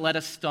 logic doesn't let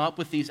us stop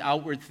with these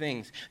outward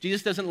things.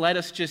 Jesus doesn't let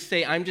us just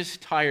say, I'm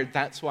just tired,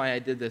 that's why I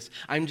did this.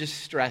 I'm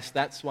just stressed,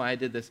 that's why I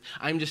did this.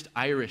 I'm just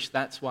Irish,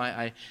 that's why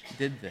I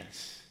did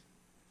this.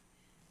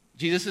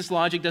 Jesus'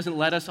 logic doesn't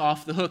let us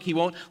off the hook. He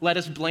won't let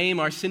us blame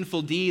our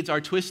sinful deeds,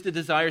 our twisted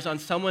desires on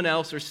someone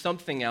else or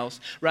something else.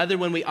 Rather,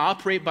 when we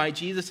operate by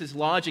Jesus'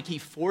 logic, he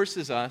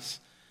forces us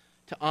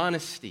to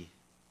honesty.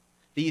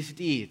 These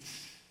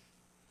deeds,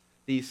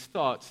 these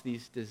thoughts,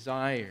 these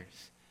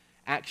desires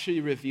actually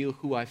reveal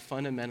who I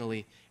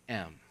fundamentally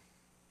am.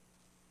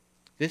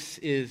 This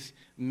is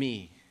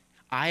me.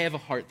 I have a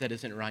heart that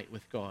isn't right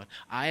with God.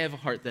 I have a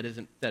heart that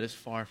is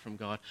far from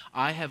God.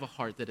 I have a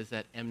heart that is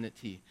at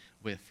enmity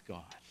with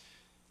God.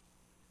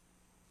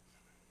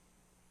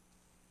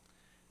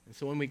 And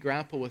so when we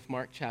grapple with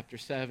Mark chapter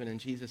 7 and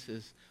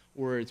Jesus'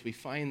 words, we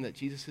find that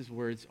Jesus'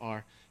 words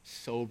are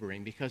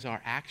sobering because our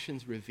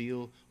actions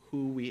reveal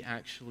who we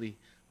actually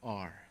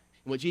are.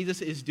 And what Jesus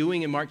is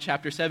doing in Mark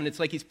chapter 7, it's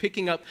like he's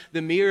picking up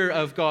the mirror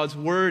of God's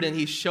word and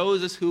he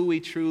shows us who we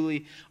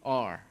truly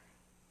are.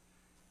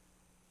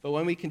 But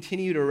when we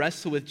continue to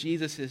wrestle with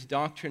Jesus'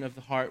 doctrine of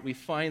the heart, we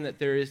find that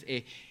there is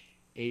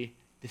a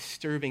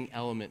disturbing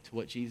element to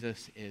what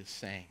Jesus is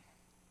saying.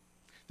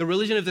 The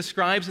religion of the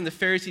scribes and the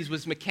Pharisees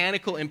was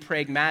mechanical and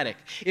pragmatic.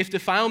 If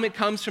defilement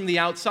comes from the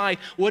outside,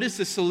 what is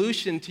the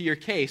solution to your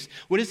case?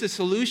 What is the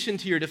solution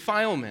to your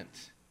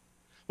defilement?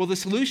 Well, the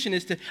solution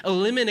is to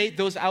eliminate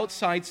those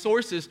outside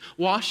sources.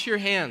 Wash your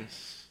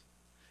hands.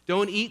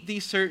 Don't eat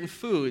these certain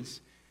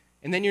foods,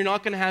 and then you're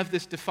not going to have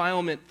this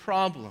defilement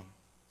problem.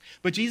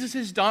 But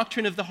Jesus'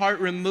 doctrine of the heart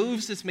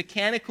removes this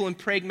mechanical and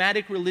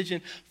pragmatic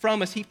religion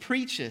from us. He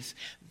preaches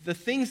the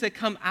things that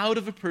come out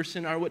of a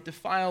person are what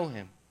defile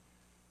him.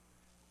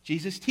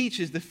 Jesus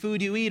teaches the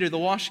food you eat or the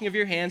washing of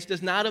your hands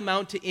does not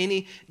amount to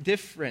any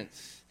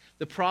difference.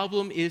 The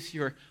problem is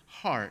your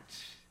heart.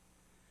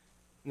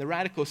 And the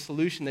radical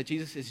solution that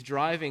Jesus is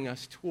driving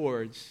us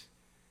towards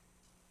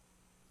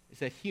is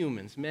that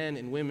humans, men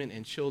and women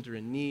and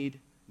children, need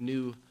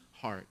new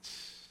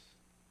hearts.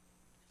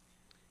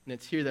 And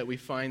it's here that we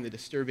find the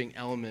disturbing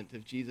element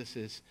of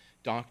Jesus'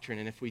 doctrine.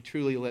 And if we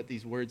truly let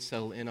these words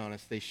settle in on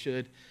us, they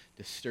should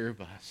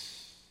disturb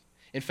us.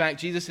 In fact,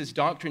 Jesus'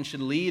 doctrine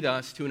should lead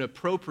us to an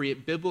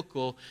appropriate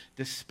biblical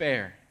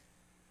despair.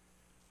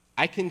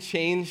 I can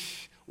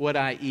change what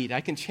I eat.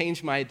 I can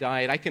change my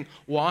diet. I can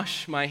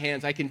wash my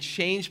hands. I can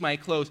change my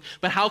clothes.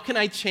 But how can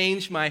I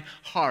change my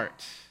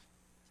heart?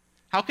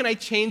 How can I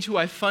change who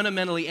I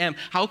fundamentally am?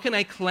 How can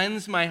I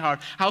cleanse my heart?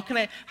 How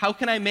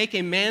can I make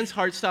a man's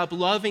heart stop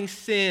loving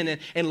sin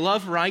and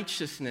love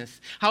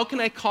righteousness? How can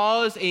I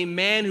cause a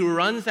man who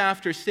runs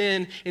after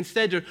sin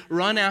instead to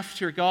run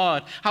after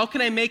God? How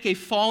can I make a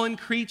fallen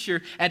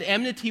creature at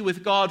enmity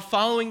with God,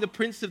 following the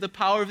prince of the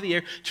power of the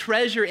air,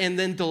 treasure and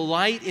then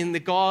delight in the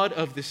God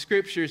of the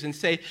Scriptures and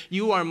say,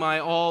 you are my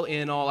all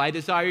in all. I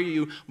desire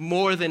you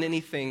more than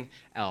anything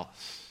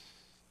else.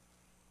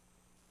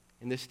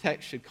 And this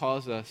text should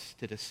cause us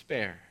to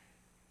despair.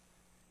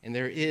 And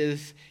there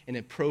is an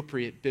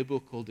appropriate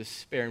biblical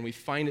despair, and we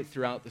find it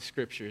throughout the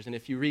Scriptures. And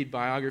if you read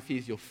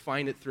biographies, you'll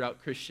find it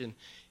throughout Christian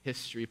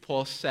history.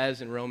 Paul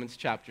says in Romans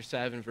chapter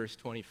 7, verse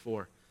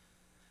 24,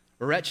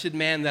 "Wretched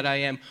man that I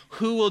am,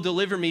 who will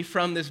deliver me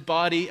from this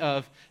body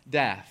of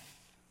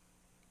death?"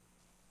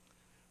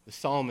 The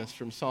psalmist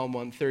from Psalm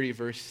 130,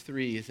 verse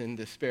 3 is in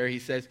despair. He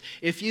says,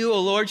 "If you,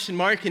 O Lord, should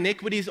mark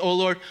iniquities, O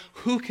Lord,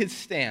 who could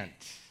stand?"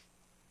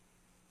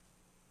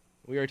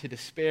 We are to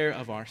despair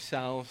of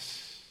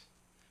ourselves.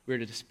 We are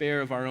to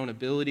despair of our own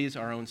abilities,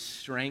 our own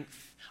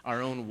strength,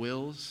 our own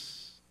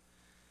wills.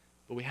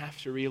 But we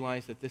have to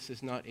realize that this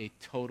is not a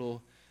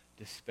total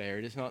despair.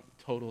 It is not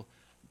total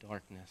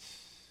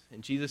darkness.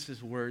 And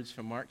Jesus' words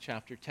from Mark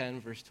chapter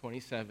 10, verse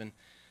 27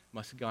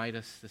 must guide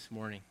us this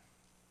morning.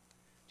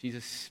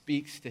 Jesus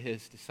speaks to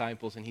his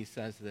disciples and he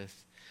says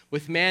this,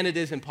 "With man it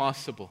is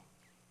impossible."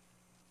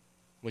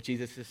 What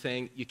Jesus is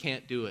saying, you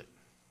can't do it.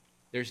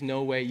 There's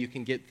no way you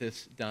can get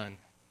this done.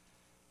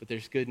 But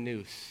there's good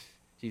news,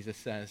 Jesus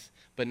says,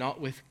 but not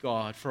with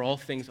God, for all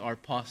things are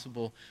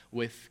possible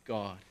with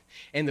God.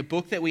 And the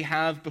book that we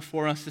have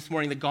before us this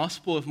morning, the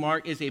Gospel of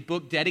Mark, is a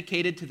book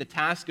dedicated to the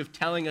task of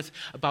telling us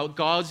about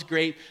God's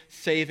great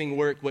saving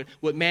work,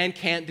 what man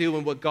can't do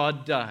and what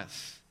God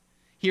does.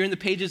 Here in the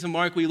pages of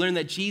Mark, we learn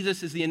that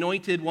Jesus is the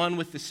anointed one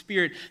with the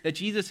Spirit, that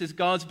Jesus is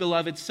God's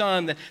beloved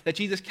Son, that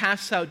Jesus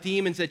casts out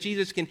demons, that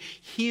Jesus can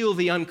heal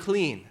the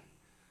unclean.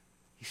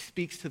 He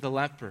speaks to the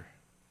leper,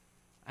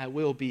 "I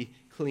will be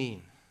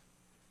clean."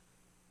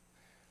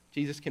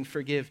 Jesus can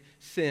forgive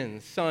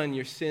sins. "Son,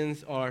 your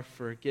sins are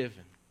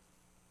forgiven."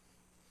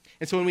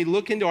 And so when we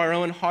look into our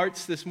own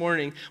hearts this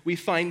morning, we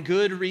find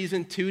good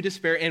reason to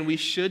despair, and we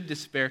should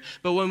despair.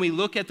 But when we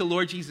look at the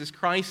Lord Jesus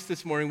Christ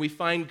this morning, we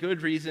find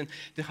good reason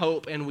to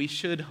hope, and we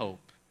should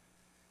hope.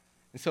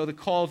 And so the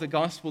call of the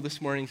gospel this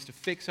morning is to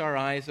fix our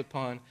eyes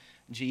upon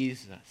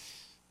Jesus.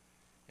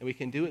 And we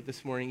can do it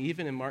this morning,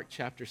 even in Mark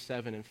chapter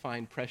 7, and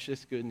find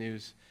precious good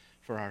news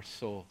for our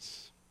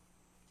souls.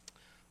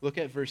 Look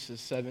at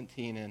verses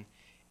 17 and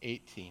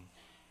 18.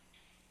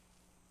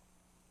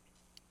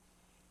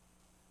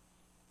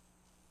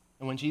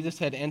 "And when Jesus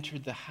had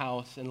entered the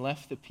house and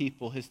left the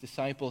people, his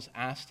disciples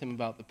asked him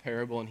about the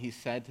parable, and he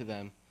said to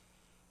them,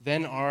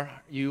 'Then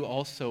are you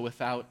also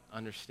without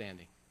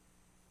understanding?'"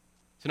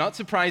 So not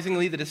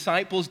surprisingly, the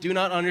disciples do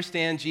not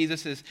understand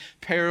Jesus'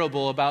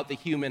 parable about the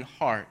human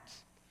heart.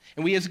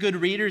 And we as good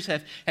readers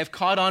have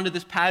caught on to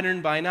this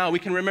pattern by now. We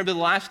can remember the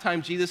last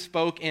time Jesus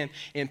spoke in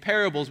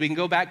parables. We can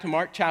go back to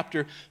Mark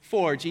chapter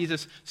 4.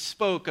 Jesus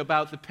spoke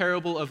about the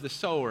parable of the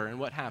sower, and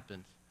what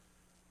happened?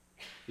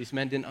 These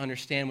men didn't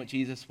understand what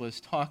Jesus was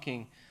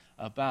talking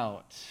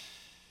about.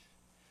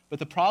 But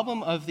the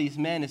problem of these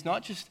men is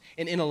not just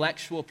an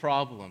intellectual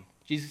problem.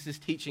 Jesus'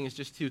 teaching is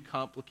just too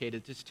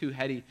complicated, just too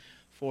heady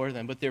for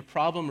them. But their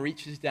problem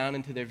reaches down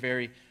into their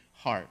very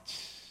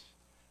hearts.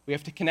 We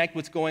have to connect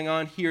what's going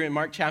on here in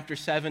Mark chapter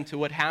 7 to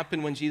what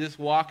happened when Jesus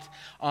walked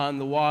on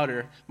the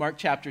water. Mark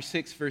chapter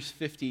 6, verse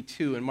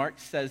 52. And Mark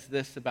says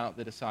this about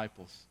the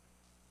disciples.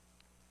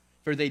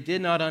 For they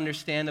did not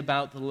understand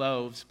about the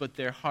loaves, but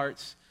their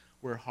hearts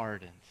were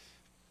hardened.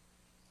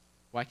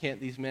 Why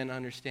can't these men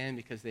understand?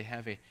 Because they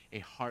have a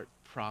heart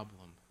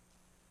problem.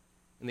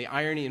 And the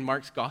irony in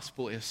Mark's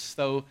gospel is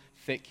so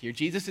thick here.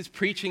 Jesus is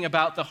preaching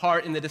about the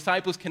heart, and the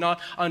disciples cannot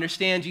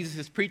understand. Jesus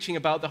is preaching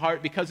about the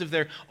heart because of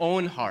their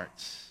own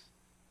hearts.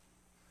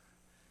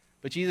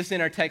 But Jesus in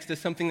our text does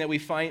something that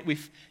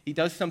he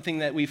does something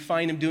that we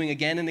find him doing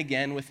again and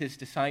again with his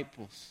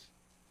disciples.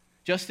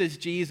 Just as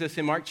Jesus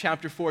in Mark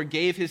chapter 4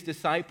 gave his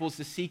disciples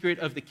the secret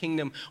of the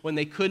kingdom when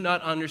they could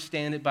not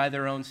understand it by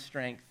their own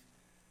strength.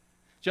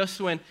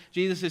 Just when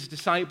Jesus'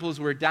 disciples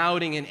were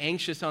doubting and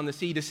anxious on the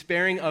sea,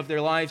 despairing of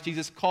their lives,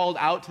 Jesus called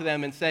out to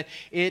them and said,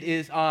 "It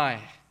is I.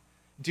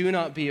 Do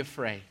not be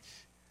afraid."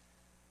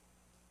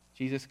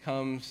 Jesus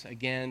comes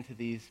again to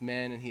these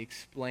men and he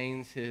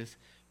explains his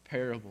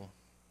parable.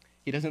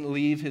 He doesn't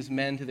leave his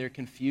men to their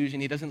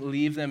confusion. He doesn't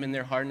leave them in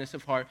their hardness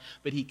of heart,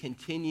 but he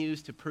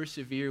continues to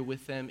persevere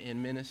with them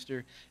and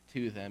minister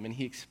to them. And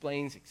he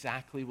explains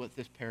exactly what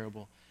this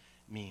parable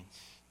means.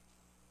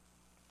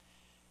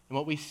 And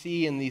what we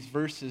see in these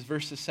verses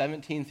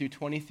 17 through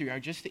 23, are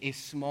just a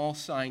small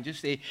sign,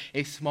 just a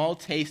small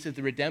taste of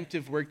the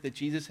redemptive work that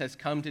Jesus has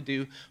come to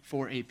do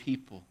for a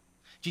people.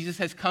 Jesus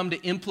has come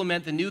to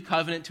implement the new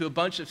covenant to a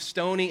bunch of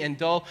stony and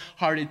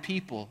dull-hearted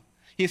people.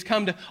 He has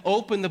come to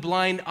open the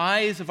blind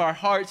eyes of our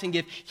hearts and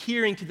give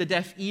hearing to the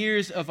deaf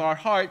ears of our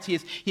hearts.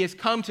 He has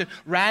come to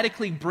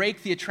radically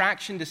break the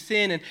attraction to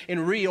sin and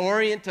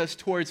reorient us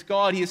towards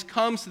God. He has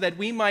come so that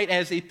we might,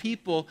 as a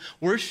people,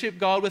 worship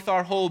God with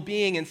our whole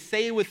being and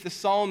say with the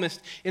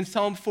psalmist in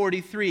Psalm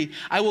 43,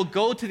 "I will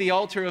go to the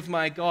altar of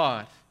my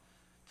God,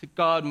 to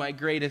God my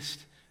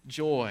greatest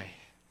joy.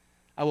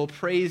 I will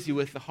praise you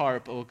with the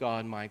harp, O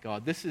God, my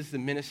God." This is the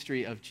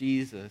ministry of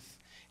Jesus,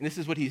 and this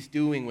is what he's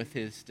doing with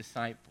his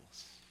disciples.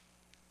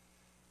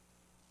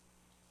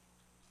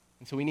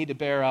 And so we need to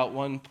bear out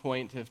one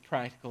point of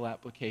practical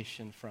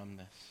application from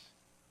this.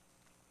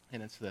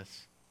 And it's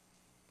this.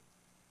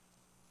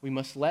 We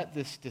must let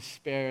this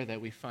despair that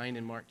we find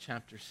in Mark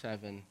chapter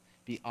 7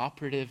 be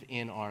operative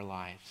in our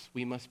lives.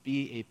 We must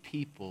be a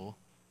people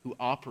who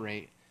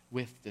operate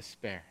with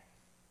despair.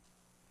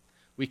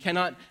 We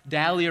cannot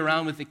dally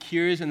around with the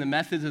cures and the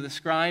methods of the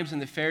scribes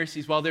and the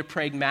Pharisees. While they're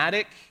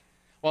pragmatic,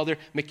 while they're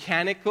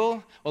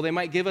mechanical, while they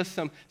might give us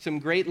some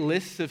great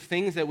lists of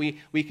things that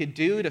we could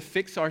do to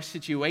fix our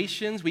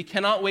situations, we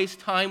cannot waste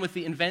time with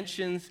the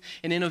inventions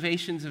and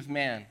innovations of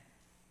man.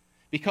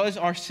 Because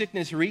our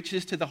sickness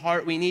reaches to the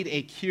heart, we need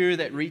a cure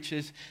that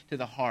reaches to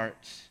the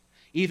heart.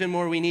 Even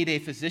more, we need a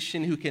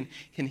physician who can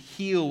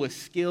heal with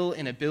skill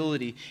and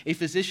ability, a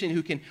physician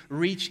who can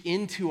reach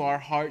into our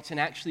hearts and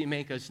actually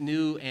make us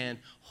new and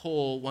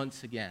whole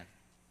once again.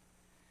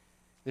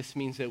 This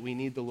means that we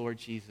need the Lord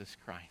Jesus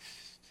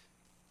Christ.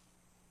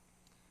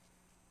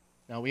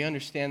 Now, we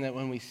understand that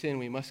when we sin,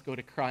 we must go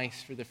to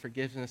Christ for the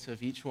forgiveness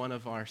of each one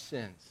of our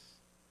sins.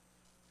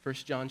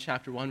 1 John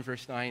chapter 1,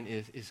 verse 9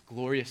 is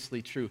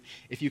gloriously true.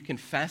 If we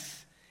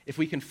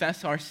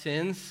confess our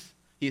sins,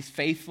 he is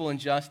faithful and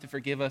just to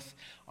forgive us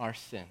our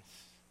sins.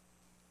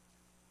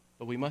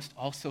 But we must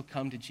also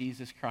come to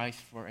Jesus Christ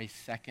for a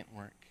second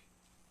work.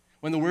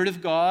 When the Word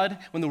of God,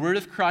 when the Word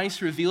of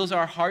Christ reveals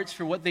our hearts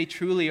for what they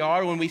truly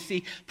are, when we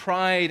see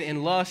pride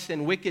and lust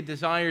and wicked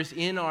desires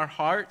in our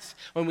hearts,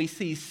 when we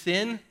see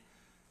sin,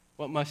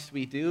 what must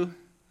we do?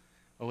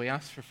 Well, we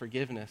ask for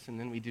forgiveness, and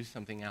then we do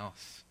something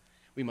else.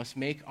 We must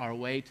make our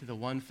way to the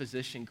one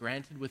physician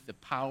granted with the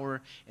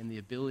power and the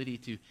ability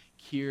to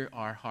cure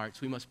our hearts.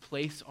 We must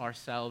place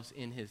ourselves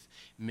in his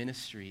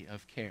ministry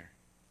of care.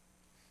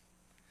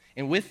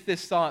 And with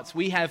this thoughts,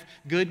 we have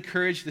good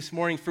courage this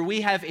morning, for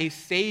we have a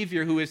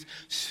Savior who is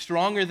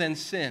stronger than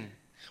sin.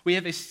 We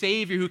have a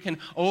Savior who can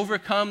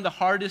overcome the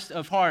hardest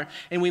of heart,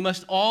 and we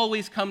must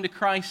always come to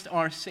Christ,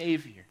 our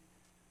Savior.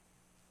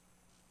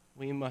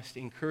 We must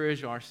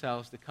encourage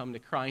ourselves to come to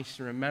Christ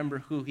and remember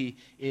who he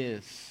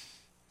is.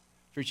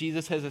 For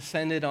Jesus has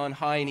ascended on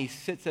high, and he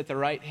sits at the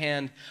right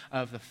hand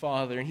of the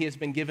Father, and he has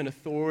been given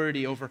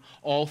authority over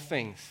all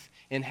things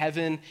in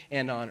heaven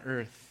and on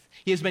earth.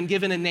 He has been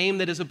given a name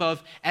that is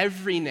above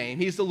every name.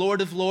 He is the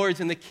Lord of lords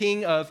and the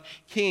King of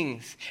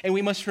kings. And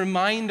we must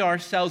remind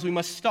ourselves, we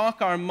must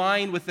stock our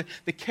mind with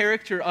the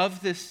character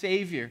of this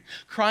Savior.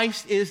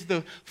 Christ is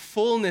the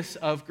fullness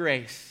of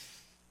grace.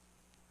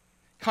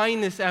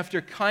 Kindness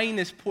after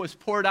kindness was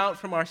poured out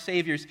from our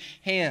Savior's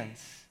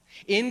hands.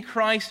 In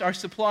Christ are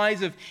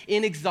supplies of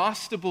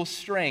inexhaustible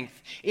strength.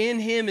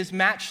 In him is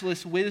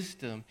matchless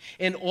wisdom.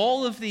 And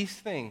all of these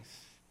things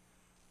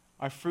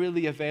are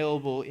freely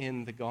available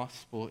in the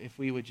gospel if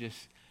we would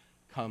just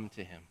come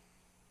to him.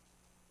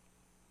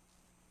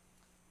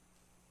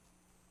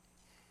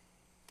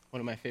 One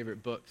of my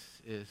favorite books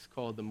is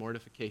called The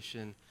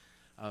Mortification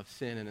of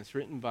Sin, and it's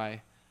written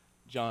by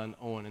John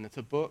Owen. And it's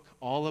a book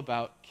all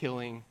about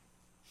killing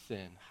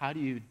sin? How do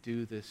you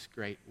do this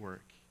great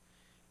work?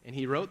 And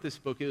he wrote this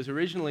book. It was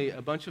originally a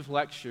bunch of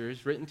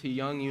lectures written to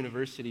young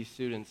university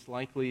students,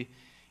 likely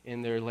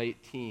in their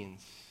late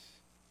teens.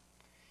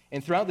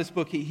 And throughout this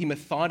book, he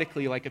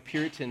methodically, like a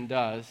Puritan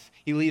does,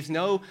 he leaves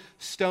no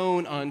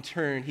stone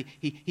unturned.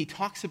 He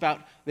talks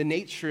about the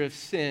nature of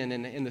sin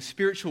and the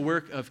spiritual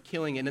work of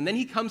killing it. And then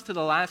he comes to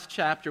the last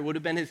chapter, would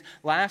have been his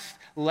last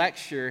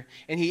lecture,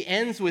 and he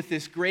ends with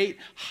this great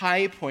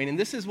high point. And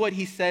this is what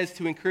he says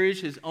to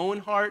encourage his own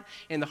heart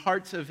and the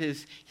hearts of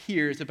his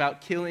hearers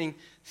about killing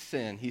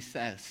sin. He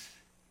says,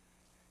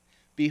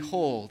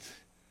 "Behold,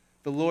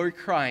 the Lord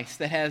Christ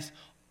that has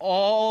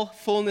all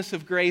fullness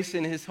of grace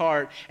in his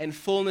heart and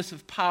fullness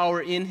of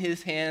power in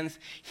his hands,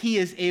 he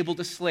is able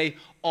to slay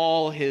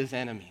all his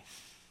enemies."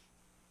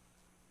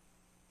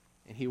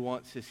 And he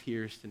wants his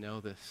hearers to know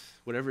this.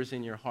 Whatever's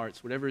in your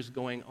hearts, whatever is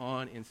going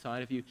on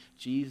inside of you,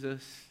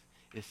 Jesus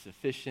is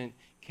sufficient,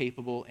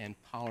 capable,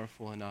 and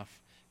powerful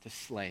enough to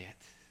slay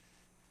it.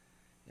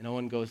 And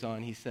Owen goes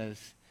on, he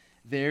says,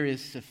 "There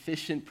is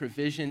sufficient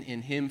provision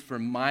in him for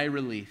my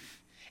relief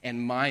and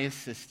my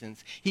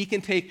assistance. He can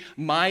take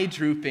my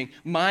drooping,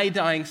 my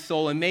dying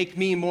soul and make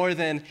me more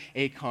than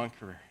a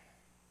conqueror."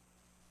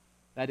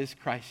 That is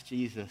Christ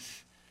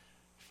Jesus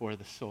for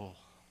the soul.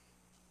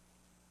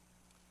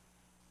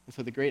 And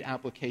so the great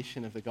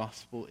application of the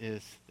gospel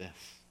is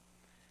this: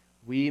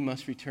 we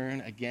must return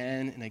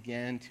again and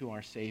again to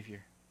our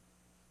Savior.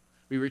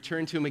 We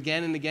return to him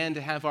again and again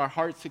to have our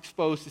hearts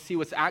exposed to see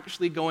what's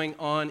actually going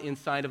on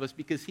inside of us,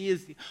 because he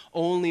is the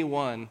only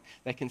one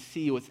that can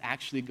see what's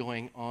actually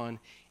going on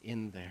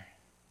in there.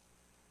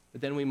 But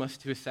then we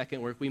must do a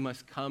second work. We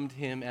must come to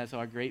him as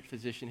our great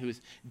physician who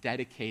is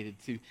dedicated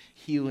to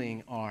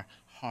healing our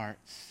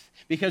hearts.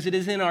 Because it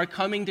is in our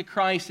coming to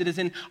Christ, it is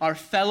in our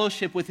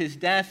fellowship with his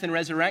death and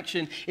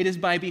resurrection, it is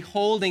by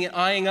beholding and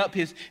eyeing up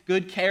his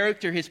good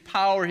character, his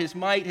power, his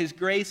might, his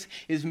grace,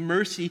 his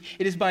mercy.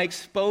 It is by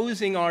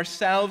exposing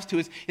ourselves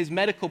to his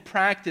medical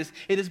practice.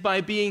 It is by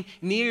being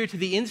near to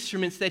the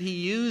instruments that he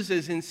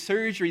uses in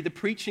surgery, the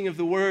preaching of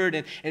the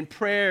word and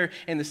prayer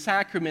and the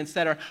sacraments,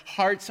 that our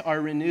hearts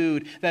are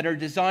renewed, that our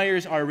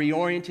desires are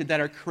reoriented, that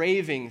our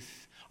cravings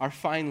are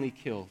finally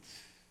killed.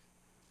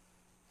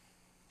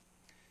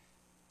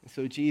 And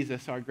so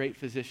Jesus, our great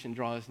physician,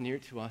 draws near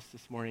to us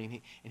this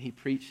morning, and he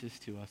preaches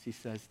to us. He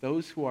says,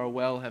 "Those who are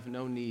well have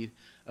no need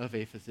of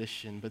a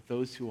physician, but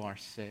those who are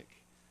sick.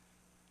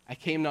 I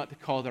came not to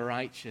call the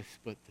righteous,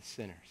 but the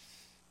sinners."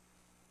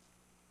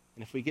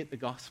 And if we get the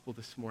gospel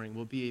this morning,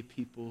 we'll be a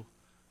people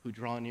who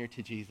draw near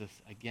to Jesus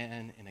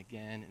again and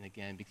again and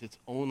again, because it's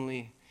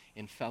only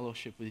in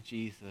fellowship with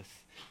Jesus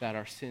that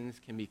our sins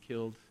can be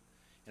killed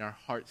and our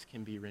hearts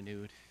can be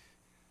renewed,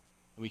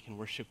 and we can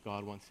worship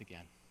God once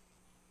again.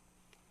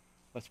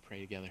 Let's pray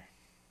together.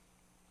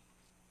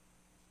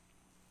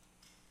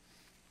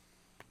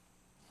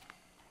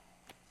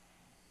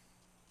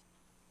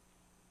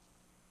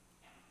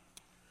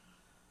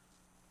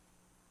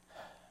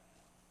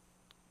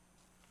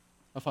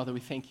 Oh, Father,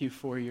 we thank you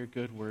for your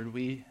good word.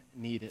 We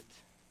need it.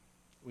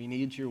 We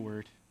need your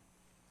word.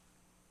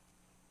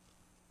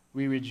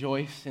 We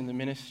rejoice in the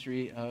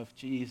ministry of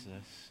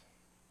Jesus,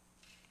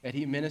 that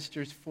he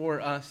ministers for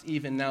us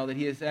even now, that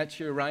he is at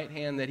your right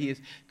hand, that he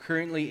is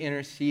currently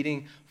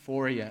interceding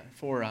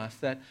for us,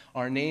 that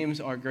our names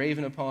are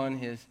graven upon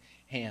his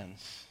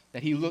hands,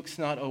 that he looks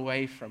not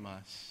away from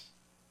us.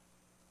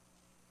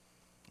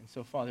 And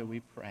so, Father,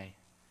 we pray,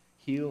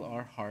 heal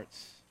our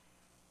hearts.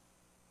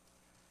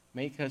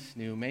 Make us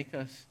new, make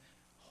us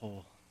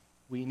whole.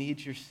 We need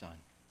your Son.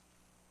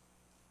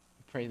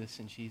 We pray this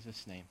in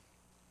Jesus' name.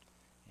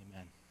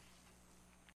 Amen.